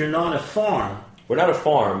brewery means you're not a farm. We're not a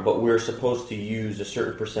farm, but we're supposed to use a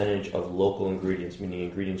certain percentage of local ingredients, meaning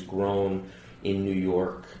ingredients grown in New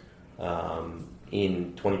York.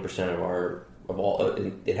 In 20% of all,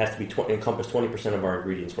 it has to be encompass 20% of our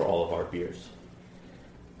ingredients for all of our beers.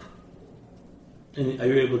 And are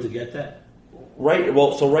you able to get that? Right.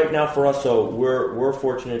 Well, so right now for us, so we're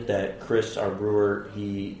fortunate that Chris, our brewer,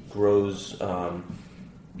 he grows.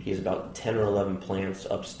 He has about 10 or 11 plants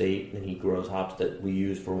upstate, and he grows hops that we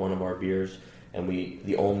use for one of our beers. And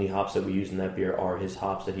the only hops that we use in that beer are his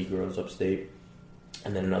hops that he grows upstate.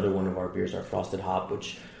 And then another one of our beers, our Frosted Hop,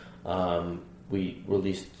 which we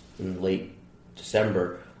released in late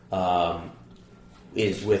December,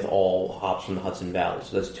 is with all hops from the Hudson Valley.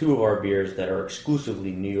 So that's two of our beers that are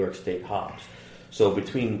exclusively New York State hops. So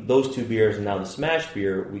between those two beers and now the smash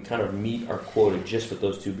beer, we kind of meet our quota just with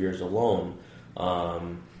those two beers alone.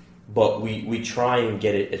 but we try and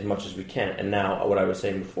get it as much as we can. And now, what I was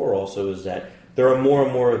saying before also is that there are more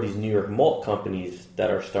and more of these New York malt companies that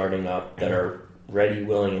are starting up that are ready,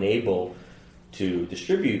 willing, and able to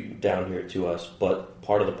distribute down here to us. But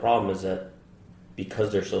part of the problem is that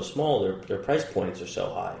because they're so small, their price points are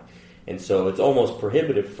so high. And so it's almost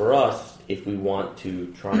prohibitive for us if we want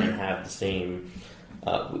to try and have the same.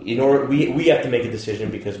 We have to make a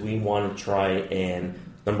decision because we want to try and,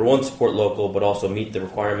 number one, support local, but also meet the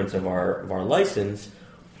requirements of our license,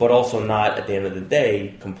 but also not, at the end of the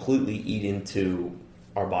day, completely eat into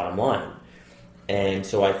our bottom line. And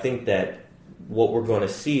so I think that what we're going to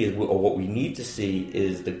see, or what we need to see,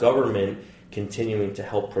 is the government continuing to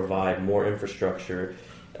help provide more infrastructure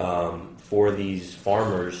for these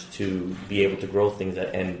farmers to be able to grow things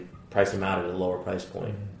and price them out at a lower price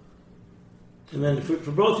point. And then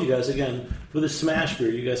for both of you guys, again, for the smash beer,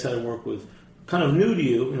 you guys had to work with kind of new to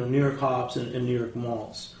you, New York hops and New York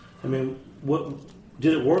malts. I mean, what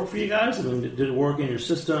did it work for you guys? I mean, did it work in your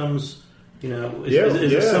systems? Is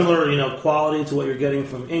it similar, quality to what you're getting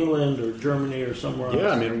from England or Germany or somewhere else? Yeah,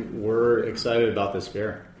 I mean, we're excited about this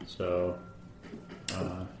beer. So,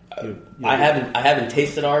 I haven't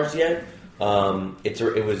tasted ours yet.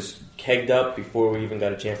 It was kegged up before we even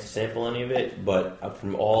got a chance to sample any of it. But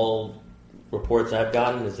from all reports I've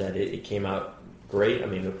gotten, is that it came out great. I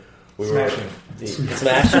mean, we smashing.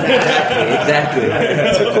 Exactly.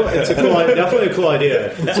 It's definitely a cool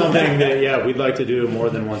idea. It's something that we'd like to do more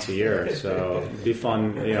than once a year. So it'd be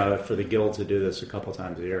fun, for the guild to do this a couple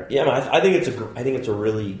times a year. Yeah, I think it's a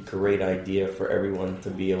really great idea for everyone to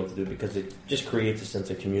be able to do because it just creates a sense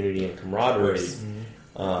of community and camaraderie. With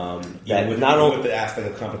the aspect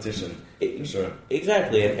of competition. Sure.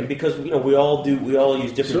 Exactly, and because we all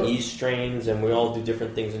use different yeast strains, and we all do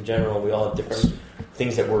different things in general. We all have different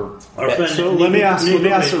things that we're. So let me ask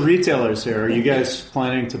the retailers here: are you guys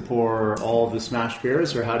planning to pour all of the smash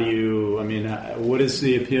beers, or how do you? I mean, what is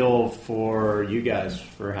the appeal for you guys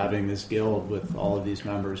for having this guild with all of these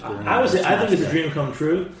members? I think it's a dream come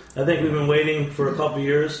true. I think we've been waiting for a couple of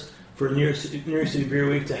years for New York City Beer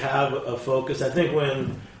Week to have a focus. I think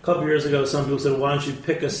when a couple of years ago, some people said, why don't you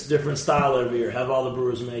pick a different style every year, have all the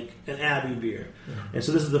brewers make an Abbey beer. Mm-hmm. And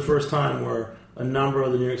so this is the first time where a number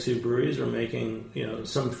of the New York City breweries are making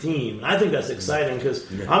some theme. And I think that's exciting because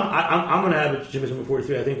I'm going to have at Jimmy's number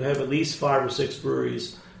 43, I think we have at least 5 or 6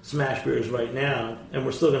 breweries smash beers right now, and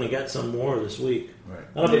we're still going to get some more this week. Right.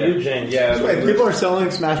 I don't know about you, James. Yeah, so wait, people are selling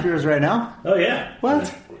smash beers right now? Oh, yeah.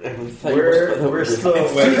 What? We're still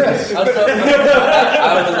waiting.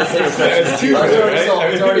 I was in the same section.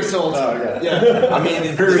 It's already sold. Yeah. I mean,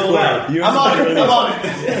 it's sold out. I'm on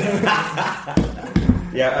it.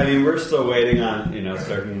 Yeah, I mean, we're still waiting on,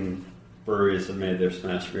 certain breweries have made their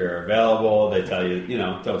smash beer available. They tell you,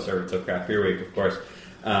 don't serve it till Craft Beer Week, of course.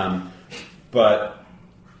 But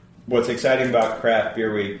what's exciting about Craft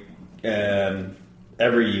Beer Week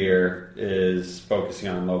every year is focusing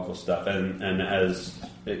on local stuff. And as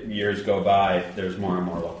years go by, there's more and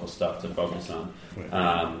more local stuff to focus on.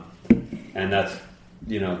 And that's,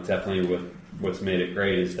 definitely what's made it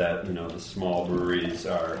great is that, the small breweries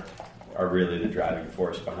are really the driving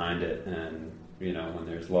force behind it. And, when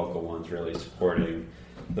there's local ones really supporting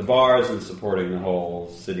the bars and supporting the whole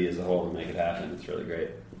city as a whole to make it happen, it's really great.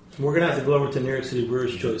 We're going to have to go over to New York City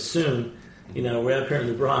Brewers Choice soon. We're up here in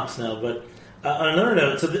the Bronx now. But on another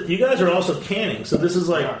note, so you guys are also canning. So this is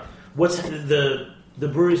like, what's the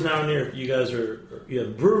breweries now in New York? You have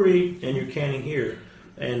a brewery and you're canning here.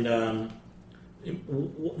 And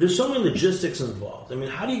there's so many logistics involved. I mean,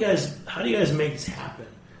 how do you guys make this happen?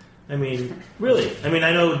 I mean, really? I mean,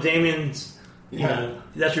 I know Damien's,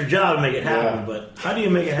 that's your job to make it happen, but how do you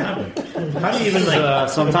make it happen? How do you even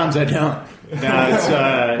sometimes I don't.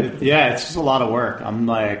 It's just a lot of work. I'm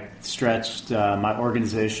stretched. My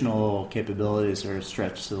organizational capabilities are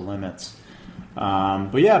stretched to the limits.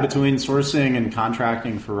 But between sourcing and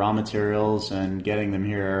contracting for raw materials and getting them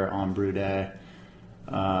here on brew day,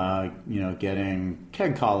 getting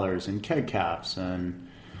keg collars and keg caps and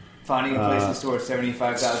finding a place to store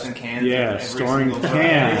 75,000 cans. Yeah, storing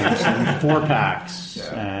cans and 4-packs,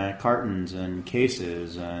 cartons and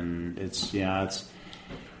cases, and it's just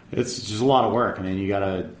a lot of work. I mean, you got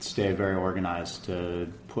to stay very organized to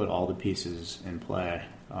put all the pieces in play,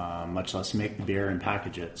 much less make the beer and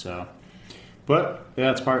package it. So, but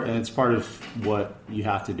it's part of what you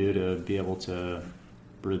have to do to be able to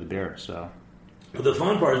brew the beer. So, well, the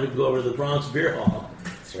fun part is we can go over to the Bronx Beer Hall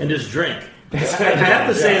and just drink. I have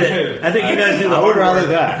to say that I think you guys do the hard work.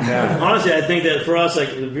 That. Yeah. Honestly, I think that for us, like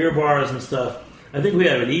the beer bars and stuff, I think we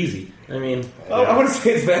have it easy. I mean, I wouldn't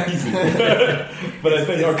say it's that easy, but I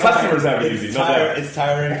think our customers have it easy. It's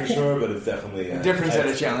tiring for sure, but it's definitely different set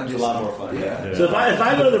of challenges. It's a lot more fun. Yeah. So if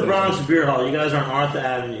I go to the Bronx Beer Hall, you guys are on Arthur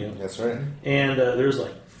Avenue. That's right. And there's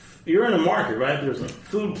like, you're in a market, right? There's like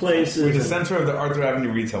food places. We're the center of the Arthur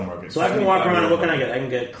Avenue retail market. So I can walk around and what can I get? I can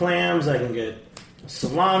get clams, I can get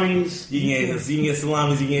salamis. You can get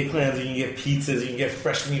salamis, you can get clams, you can get pizzas, you can get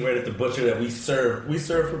fresh meat right at the butcher that we serve. We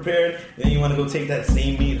serve prepared. Then you want to go take that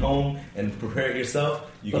same meat home and prepare it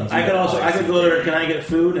yourself. You can. I could go there. Can I get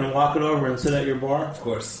food and walk it over and sit at your bar? Of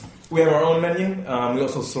course. We have our own menu. We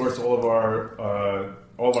also source all of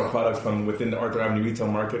our products from within the Arthur Avenue retail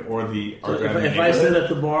market or the Arthur Avenue. If I sit at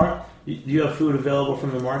the bar, do you have food available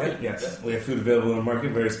from the market? Yes, we have food available in the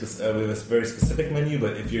market. We have a very specific menu,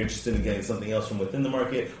 but if you're interested in getting something else from within the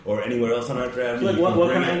market or anywhere else on Arthur Avenue,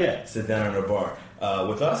 what can I get? Sit down at our bar.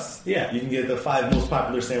 With us, you can get the 5 most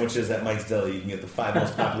popular sandwiches at Mike's Deli. You can get the 5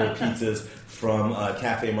 most popular pizzas from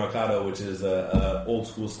Cafe Mercado, which is a old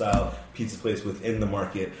school style pizza place within the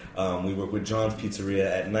market. We work with John's Pizzeria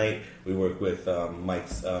at night. We work with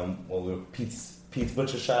Mike's Pete's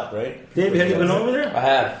Butcher Shop, right? Dave, have you been over there? I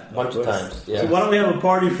have a bunch of times. Yeah. So why don't we have a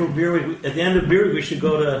party for Beer Week? At the end of Beer Week, we should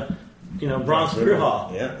go to Bronx Beer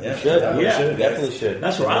Hall. Yeah. Definitely should.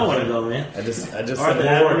 That's where I want to go, man. I just Arthur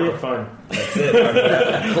Avenue for fun. That's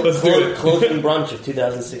it. Let's do it. Closing brunch of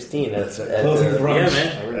 2016. That's closing brunch. Yeah,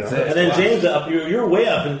 man. That's it. And then James, you're way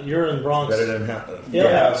up, and you're in Bronx. Better than half.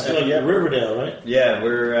 Riverdale, right? Yeah,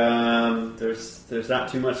 we're there's not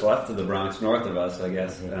too much left of the Bronx north of us, I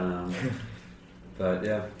guess. But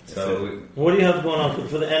yeah, so what do you have going on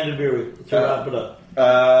for the end of Beer Week to wrap it up?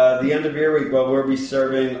 The end of Beer Week, well, we'll be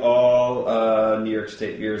serving all New York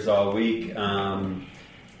State beers all week,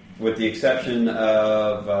 with the exception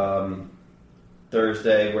of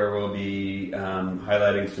Thursday, where we'll be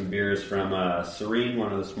highlighting some beers from Serene,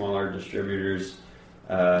 one of the smaller distributors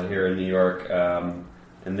here in New York,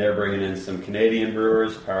 and they're bringing in some Canadian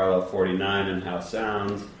brewers, Parallel 49 and How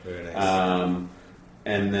Sounds. Very nice.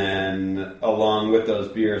 And then, along with those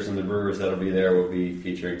beers and the brewers that'll be there, we'll be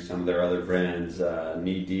featuring some of their other brands,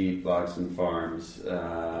 Knee Deep, Bloxton Farms,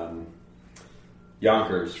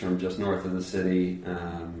 Yonkers from just north of the city,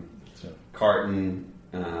 Carton,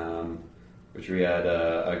 which we had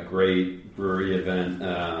a great brewery event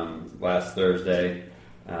last Thursday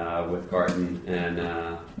with Carton, and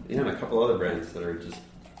a couple other brands that are just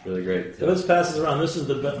really great. So let's pass this around. This is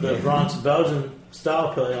the Bronx Belgian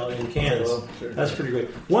style pale ale in cans. That's pretty great.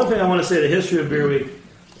 One thing I want to say, the history of Beer Week.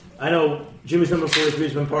 I know Jimmy's Number 43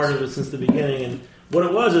 has been part of it since the beginning, and what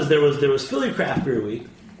it was is there was Philly Craft Beer Week,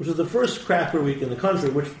 which was the first craft beer week in the country,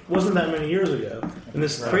 which wasn't that many years ago. And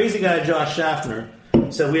this crazy guy Josh Schaffner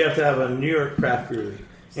said we have to have a New York Craft Beer Week,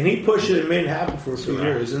 and he pushed it and made it happen for a few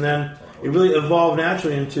years, and then it really evolved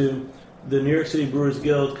naturally into the New York City Brewers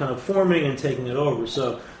Guild kind of forming and taking it over.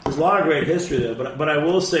 So there's a lot of great history there, but I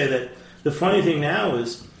will say that the funny thing now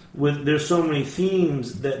is there's so many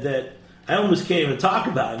themes that I almost can't even talk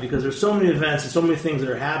about it because there's so many events and so many things that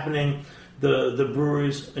are happening. The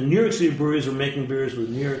breweries, New York City breweries are making beers with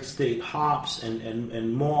New York State hops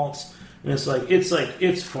and malts, and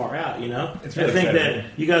it's far out, you know. I think that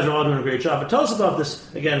you guys are all doing a great job. But tell us about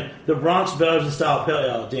this again, the Bronx Belgian style pale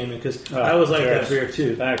ale, Damon, because I always like that beer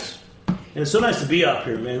too. Thanks. And it's so nice to be up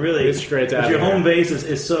here, man. Really, it's great to have your you home base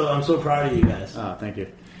is so. I'm so proud of you guys. Oh, thank you.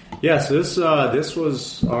 Yeah, so this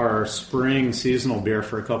was our spring seasonal beer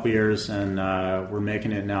for a couple years, and we're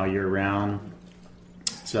making it now year round.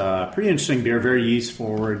 It's a pretty interesting beer, very yeast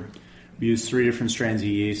forward. We use 3 different strains of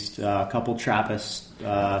yeast, a couple Trappist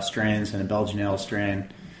strains, and a Belgian ale strain,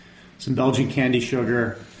 some Belgian candy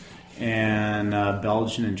sugar, and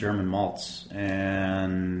Belgian and German malts,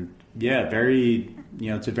 and yeah, very.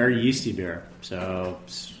 It's a very yeasty beer, so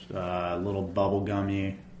it's a little bubble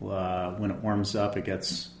gummy. When it warms up, it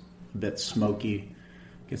gets a bit smoky.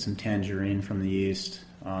 Get some tangerine from the yeast,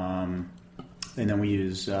 and then we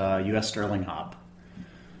use U.S. Sterling hop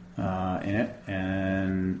in it,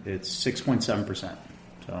 and it's 6.7%.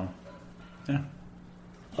 So, yeah.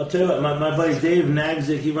 I'll tell you what, my buddy Dave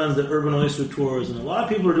Nagzik, he runs the Urban Oyster Tours, and a lot of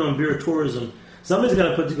people are doing beer tourism. Somebody's got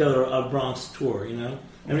to put together a Bronx tour, you know?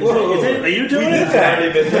 I mean, are you doing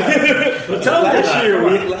it? Well, tell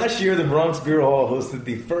last year, the Bronx Beer Hall hosted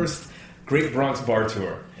the first Great Bronx Bar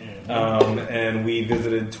Tour. And we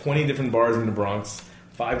visited 20 different bars in the Bronx,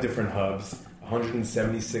 5 different hubs,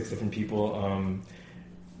 176 different people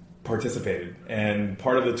participated. And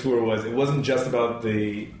part of the tour it wasn't just about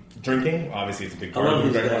the drinking. Obviously, it's a big part of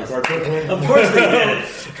the Great Bronx Bar Tour. Of course they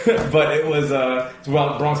did. But it was it's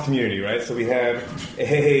about the Bronx community, right? So we had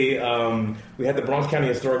the Bronx County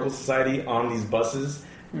Historical Society on these buses,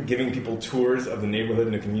 giving people tours of the neighborhood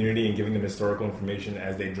and the community and giving them historical information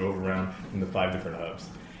as they drove around from the 5 different hubs.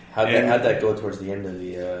 How'd that go towards the end of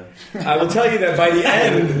the... I will tell you that by the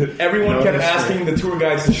end, everyone kept asking the tour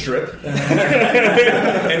guides to strip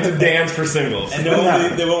and to dance for singles. And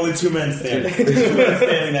there were only 2 men standing. 2 men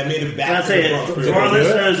standing that made it back. I'll tell you, for our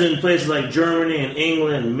listeners in places like Germany and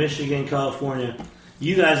England, Michigan, California,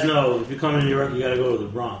 you guys know if you come to New York, you got to go to the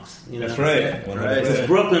Bronx. You know? That's right. Is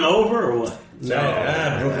Brooklyn over or what? No,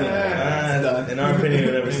 Brooklyn. In our opinion,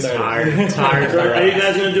 it never started. Tired. Are you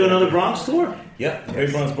guys going to do another Bronx tour? Yep,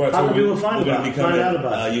 Great Bronx Bar Tour. How can people find out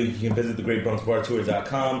about it? You can visit the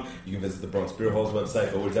greatbronxbartours.com. You can visit the Bronx Beer Hall's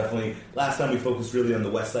website. But we're definitely, last time we focused really on the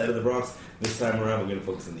west side of the Bronx. This time around, we're going to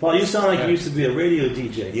focus on the Paul, you sound like you used to be a radio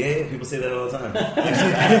DJ. Yeah, people say that all the time.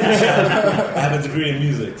 I have a degree in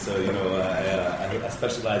music, so I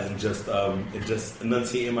specialize in just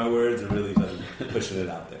enunciating my words and really pushing it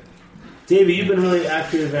out there. Davey, you've been really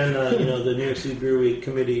active in the New York City Beer Week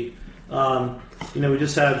committee. We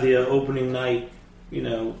just had the opening night.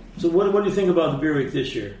 So what do you think about the Beer Week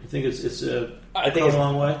this year? You think it's come a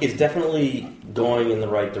long way? It's definitely going in the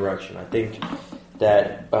right direction. I think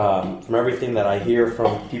that from everything that I hear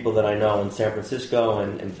from people that I know in San Francisco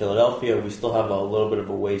and Philadelphia, we still have a little bit of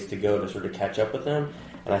a ways to go to sort of catch up with them.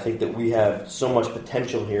 And I think that we have so much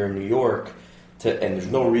potential here in New York, and there's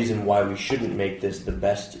no reason why we shouldn't make this the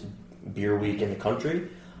best beer week in the country.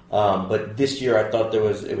 But this year, I thought it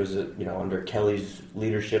was under Kelly's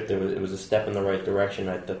leadership, it was a step in the right direction.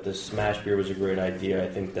 I thought the smash beer was a great idea. I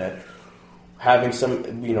think that having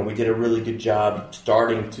we did a really good job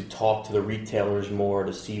starting to talk to the retailers more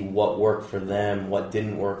to see what worked for them, what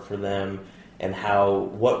didn't work for them, and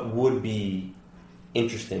what would be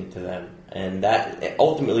interesting to them. And that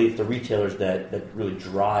ultimately, it's the retailers that really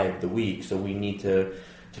drive the week. So we need to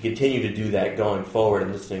continue to do that going forward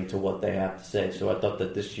and listening to what they have to say. So I thought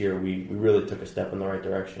that this year we really took a step in the right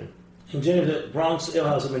direction. And James, at Bronx Ale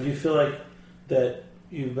House, do you feel like that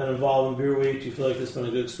you've been involved in Beer Week? Do you feel like it's been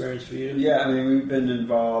a good experience for you? Yeah, we've been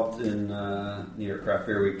involved in New York Craft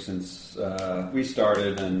Beer Week since we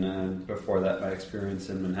started, and before that, my experience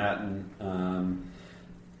in Manhattan.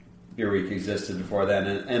 Beer Week existed before then,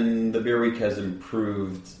 and the Beer Week has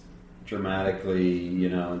improved dramatically,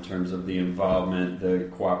 in terms of the involvement, the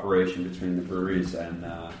cooperation between the breweries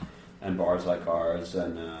and bars like ours,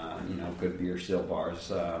 and good beer still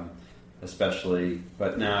bars, especially.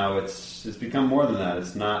 But now it's become more than that.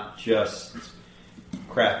 It's not just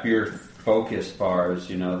craft beer focused bars.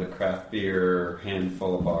 The craft beer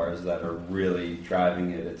handful of bars that are really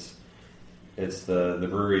driving it. It's the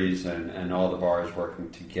breweries and all the bars working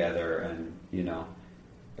together, and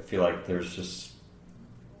I feel like there's just.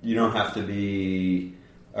 You don't have to be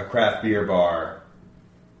a craft beer bar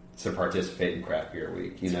to participate in Craft Beer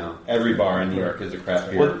Week. Every bar in New York is a craft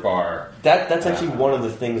beer bar. That's actually one of the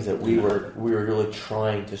things that we were really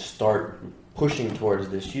trying to start pushing towards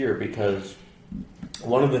this year, because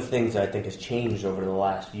one of the things that I think has changed over the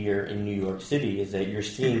last year in New York City is that you're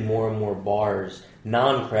seeing more and more bars,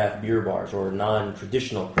 non-craft beer bars or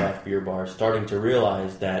non-traditional craft beer bars, starting to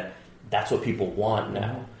realize that that's what people want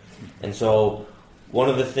now. And so one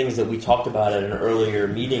of the things that we talked about at an earlier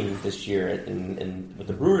meeting this year with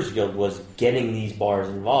the Brewers Guild was getting these bars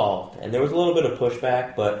involved. And there was a little bit of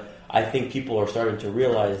pushback, but I think people are starting to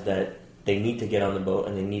realize that they need to get on the boat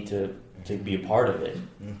and they need to be a part of it.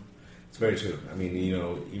 It's very true.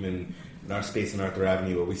 Even in our space in Arthur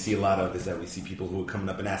Avenue, what we see a lot of is that we see people who are coming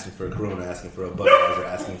up and asking for a Corona, asking for a Budweiser,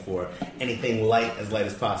 asking for anything light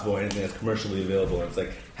as possible, or anything that's commercially available. And it's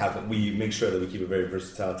like, how can we make sure that we keep a very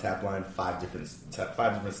versatile tap line, five different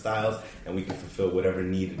styles, and we can fulfill whatever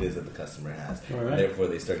need it is that the customer has. Right. And therefore,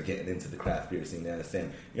 they start getting into the craft beer scene. They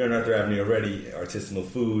understand you're on Arthur Avenue already, artisanal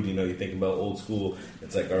food. You're thinking about old school.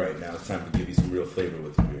 It's like, all right, now it's time to give you some real flavor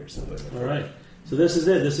with the beer. So all right. So this is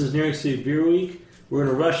it. This is New York City Beer Week. We're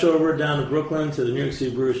going to rush over down to Brooklyn to the New York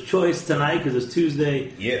City Brewers' Choice tonight because it's Tuesday,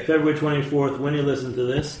 February 24th. When you listen to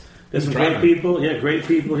this, there's some great people. Yeah, great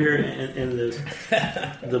people here in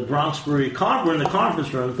the Bronx Brewery. We're in the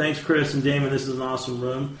conference room. Thanks, Chris and Damon. This is an awesome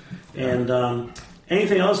room. And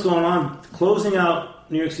anything else going on? Closing out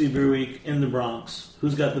New York City Beer Week in the Bronx.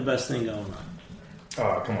 Who's got the best thing going on?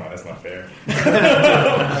 Oh, come on, that's not fair.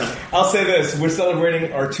 I'll say this. We're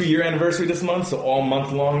celebrating our 2-year anniversary this month, so all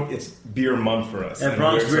month long, it's beer month for us. At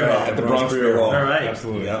Bronx Beer Hall. At the Bronx Beer Hall. All right.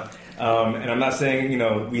 Absolutely. Yeah. And I'm not saying,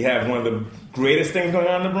 we have one of the greatest things going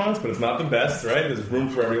on in the Bronx, but it's not the best, right? There's room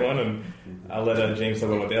for everyone, and I'll let James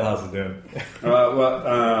talk about what the Ale House is doing.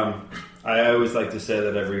 I always like to say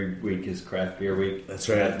that every week is craft beer week. That's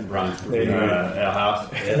right. At Bronx Ale House.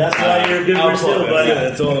 And that's why you're good for still, buddy.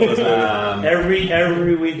 That's all of us.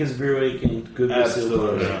 Every week is beer week and good for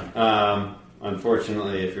still. Absolutely.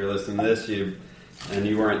 Unfortunately, if you're listening to this, you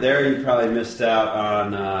weren't there, you probably missed out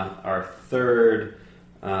on our third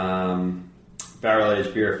Barrel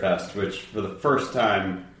Aged Beer Fest, which for the first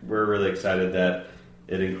time we're really excited that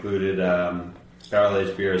it included barrel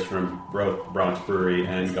aged beers from both Bronx Brewery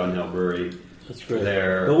and Gun Hill Brewery. That's great.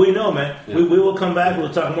 There. But we know, man. Yeah. We will come back.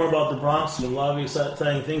 We'll talk more about the Bronx and a lot of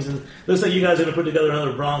exciting things. And it looks like you guys are going to put together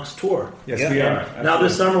another Bronx tour. Yes, we are. Now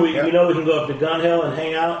this summer, we know we can go up to Gun Hill and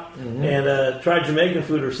hang out and try Jamaican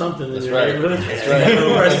food or something in your neighborhood. That's right. Of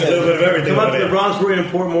course, a little bit of everything. Come up to the Bronx Brewery in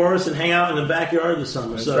Port Morris and hang out in the backyard this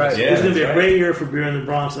summer. That's so right. it's going to be a great year for beer in the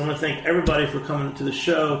Bronx. I want to thank everybody for coming to the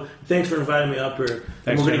show. Thanks for inviting me up here.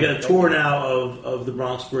 And we're going to get a tour now of the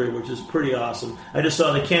Bronx Brewery, which is pretty awesome. I just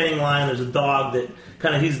saw the canning line. There's a dog that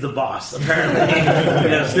kind of, he's the boss, apparently.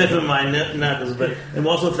 Sniffing my knuckles. And we'll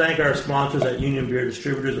also thank our sponsors at Union Beer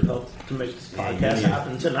Distributors that helped to make this podcast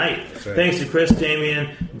happen tonight. Right. Thanks to Chris,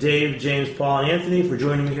 Damian, Dave, James, Paul, and Anthony for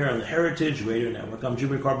joining me here on the Heritage Radio Network. I'm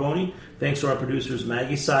Jimmy Carboni. Thanks to our producers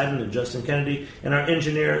Maggie Seiden and Justin Kennedy, and our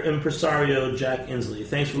engineer, impresario, Jack Inslee.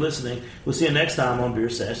 Thanks for listening. We'll see you next time on Beer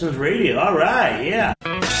Sessions Radio. All right, yeah.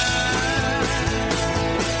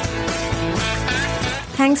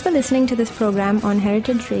 Thanks for listening to this program on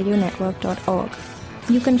heritageradionetwork.org.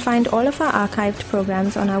 You can find all of our archived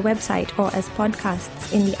programs on our website or as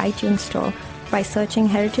podcasts in the iTunes Store by searching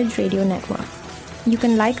Heritage Radio Network. You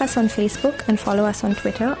can like us on Facebook and follow us on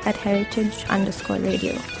Twitter at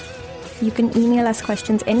heritage_radio. You can email us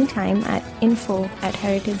questions anytime at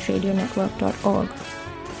info@heritageradionetwork.org.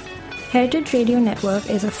 Heritage Radio Network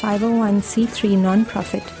is a 501c3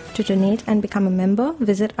 nonprofit. To donate and become a member,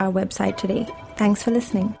 visit our website today. Thanks for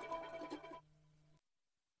listening.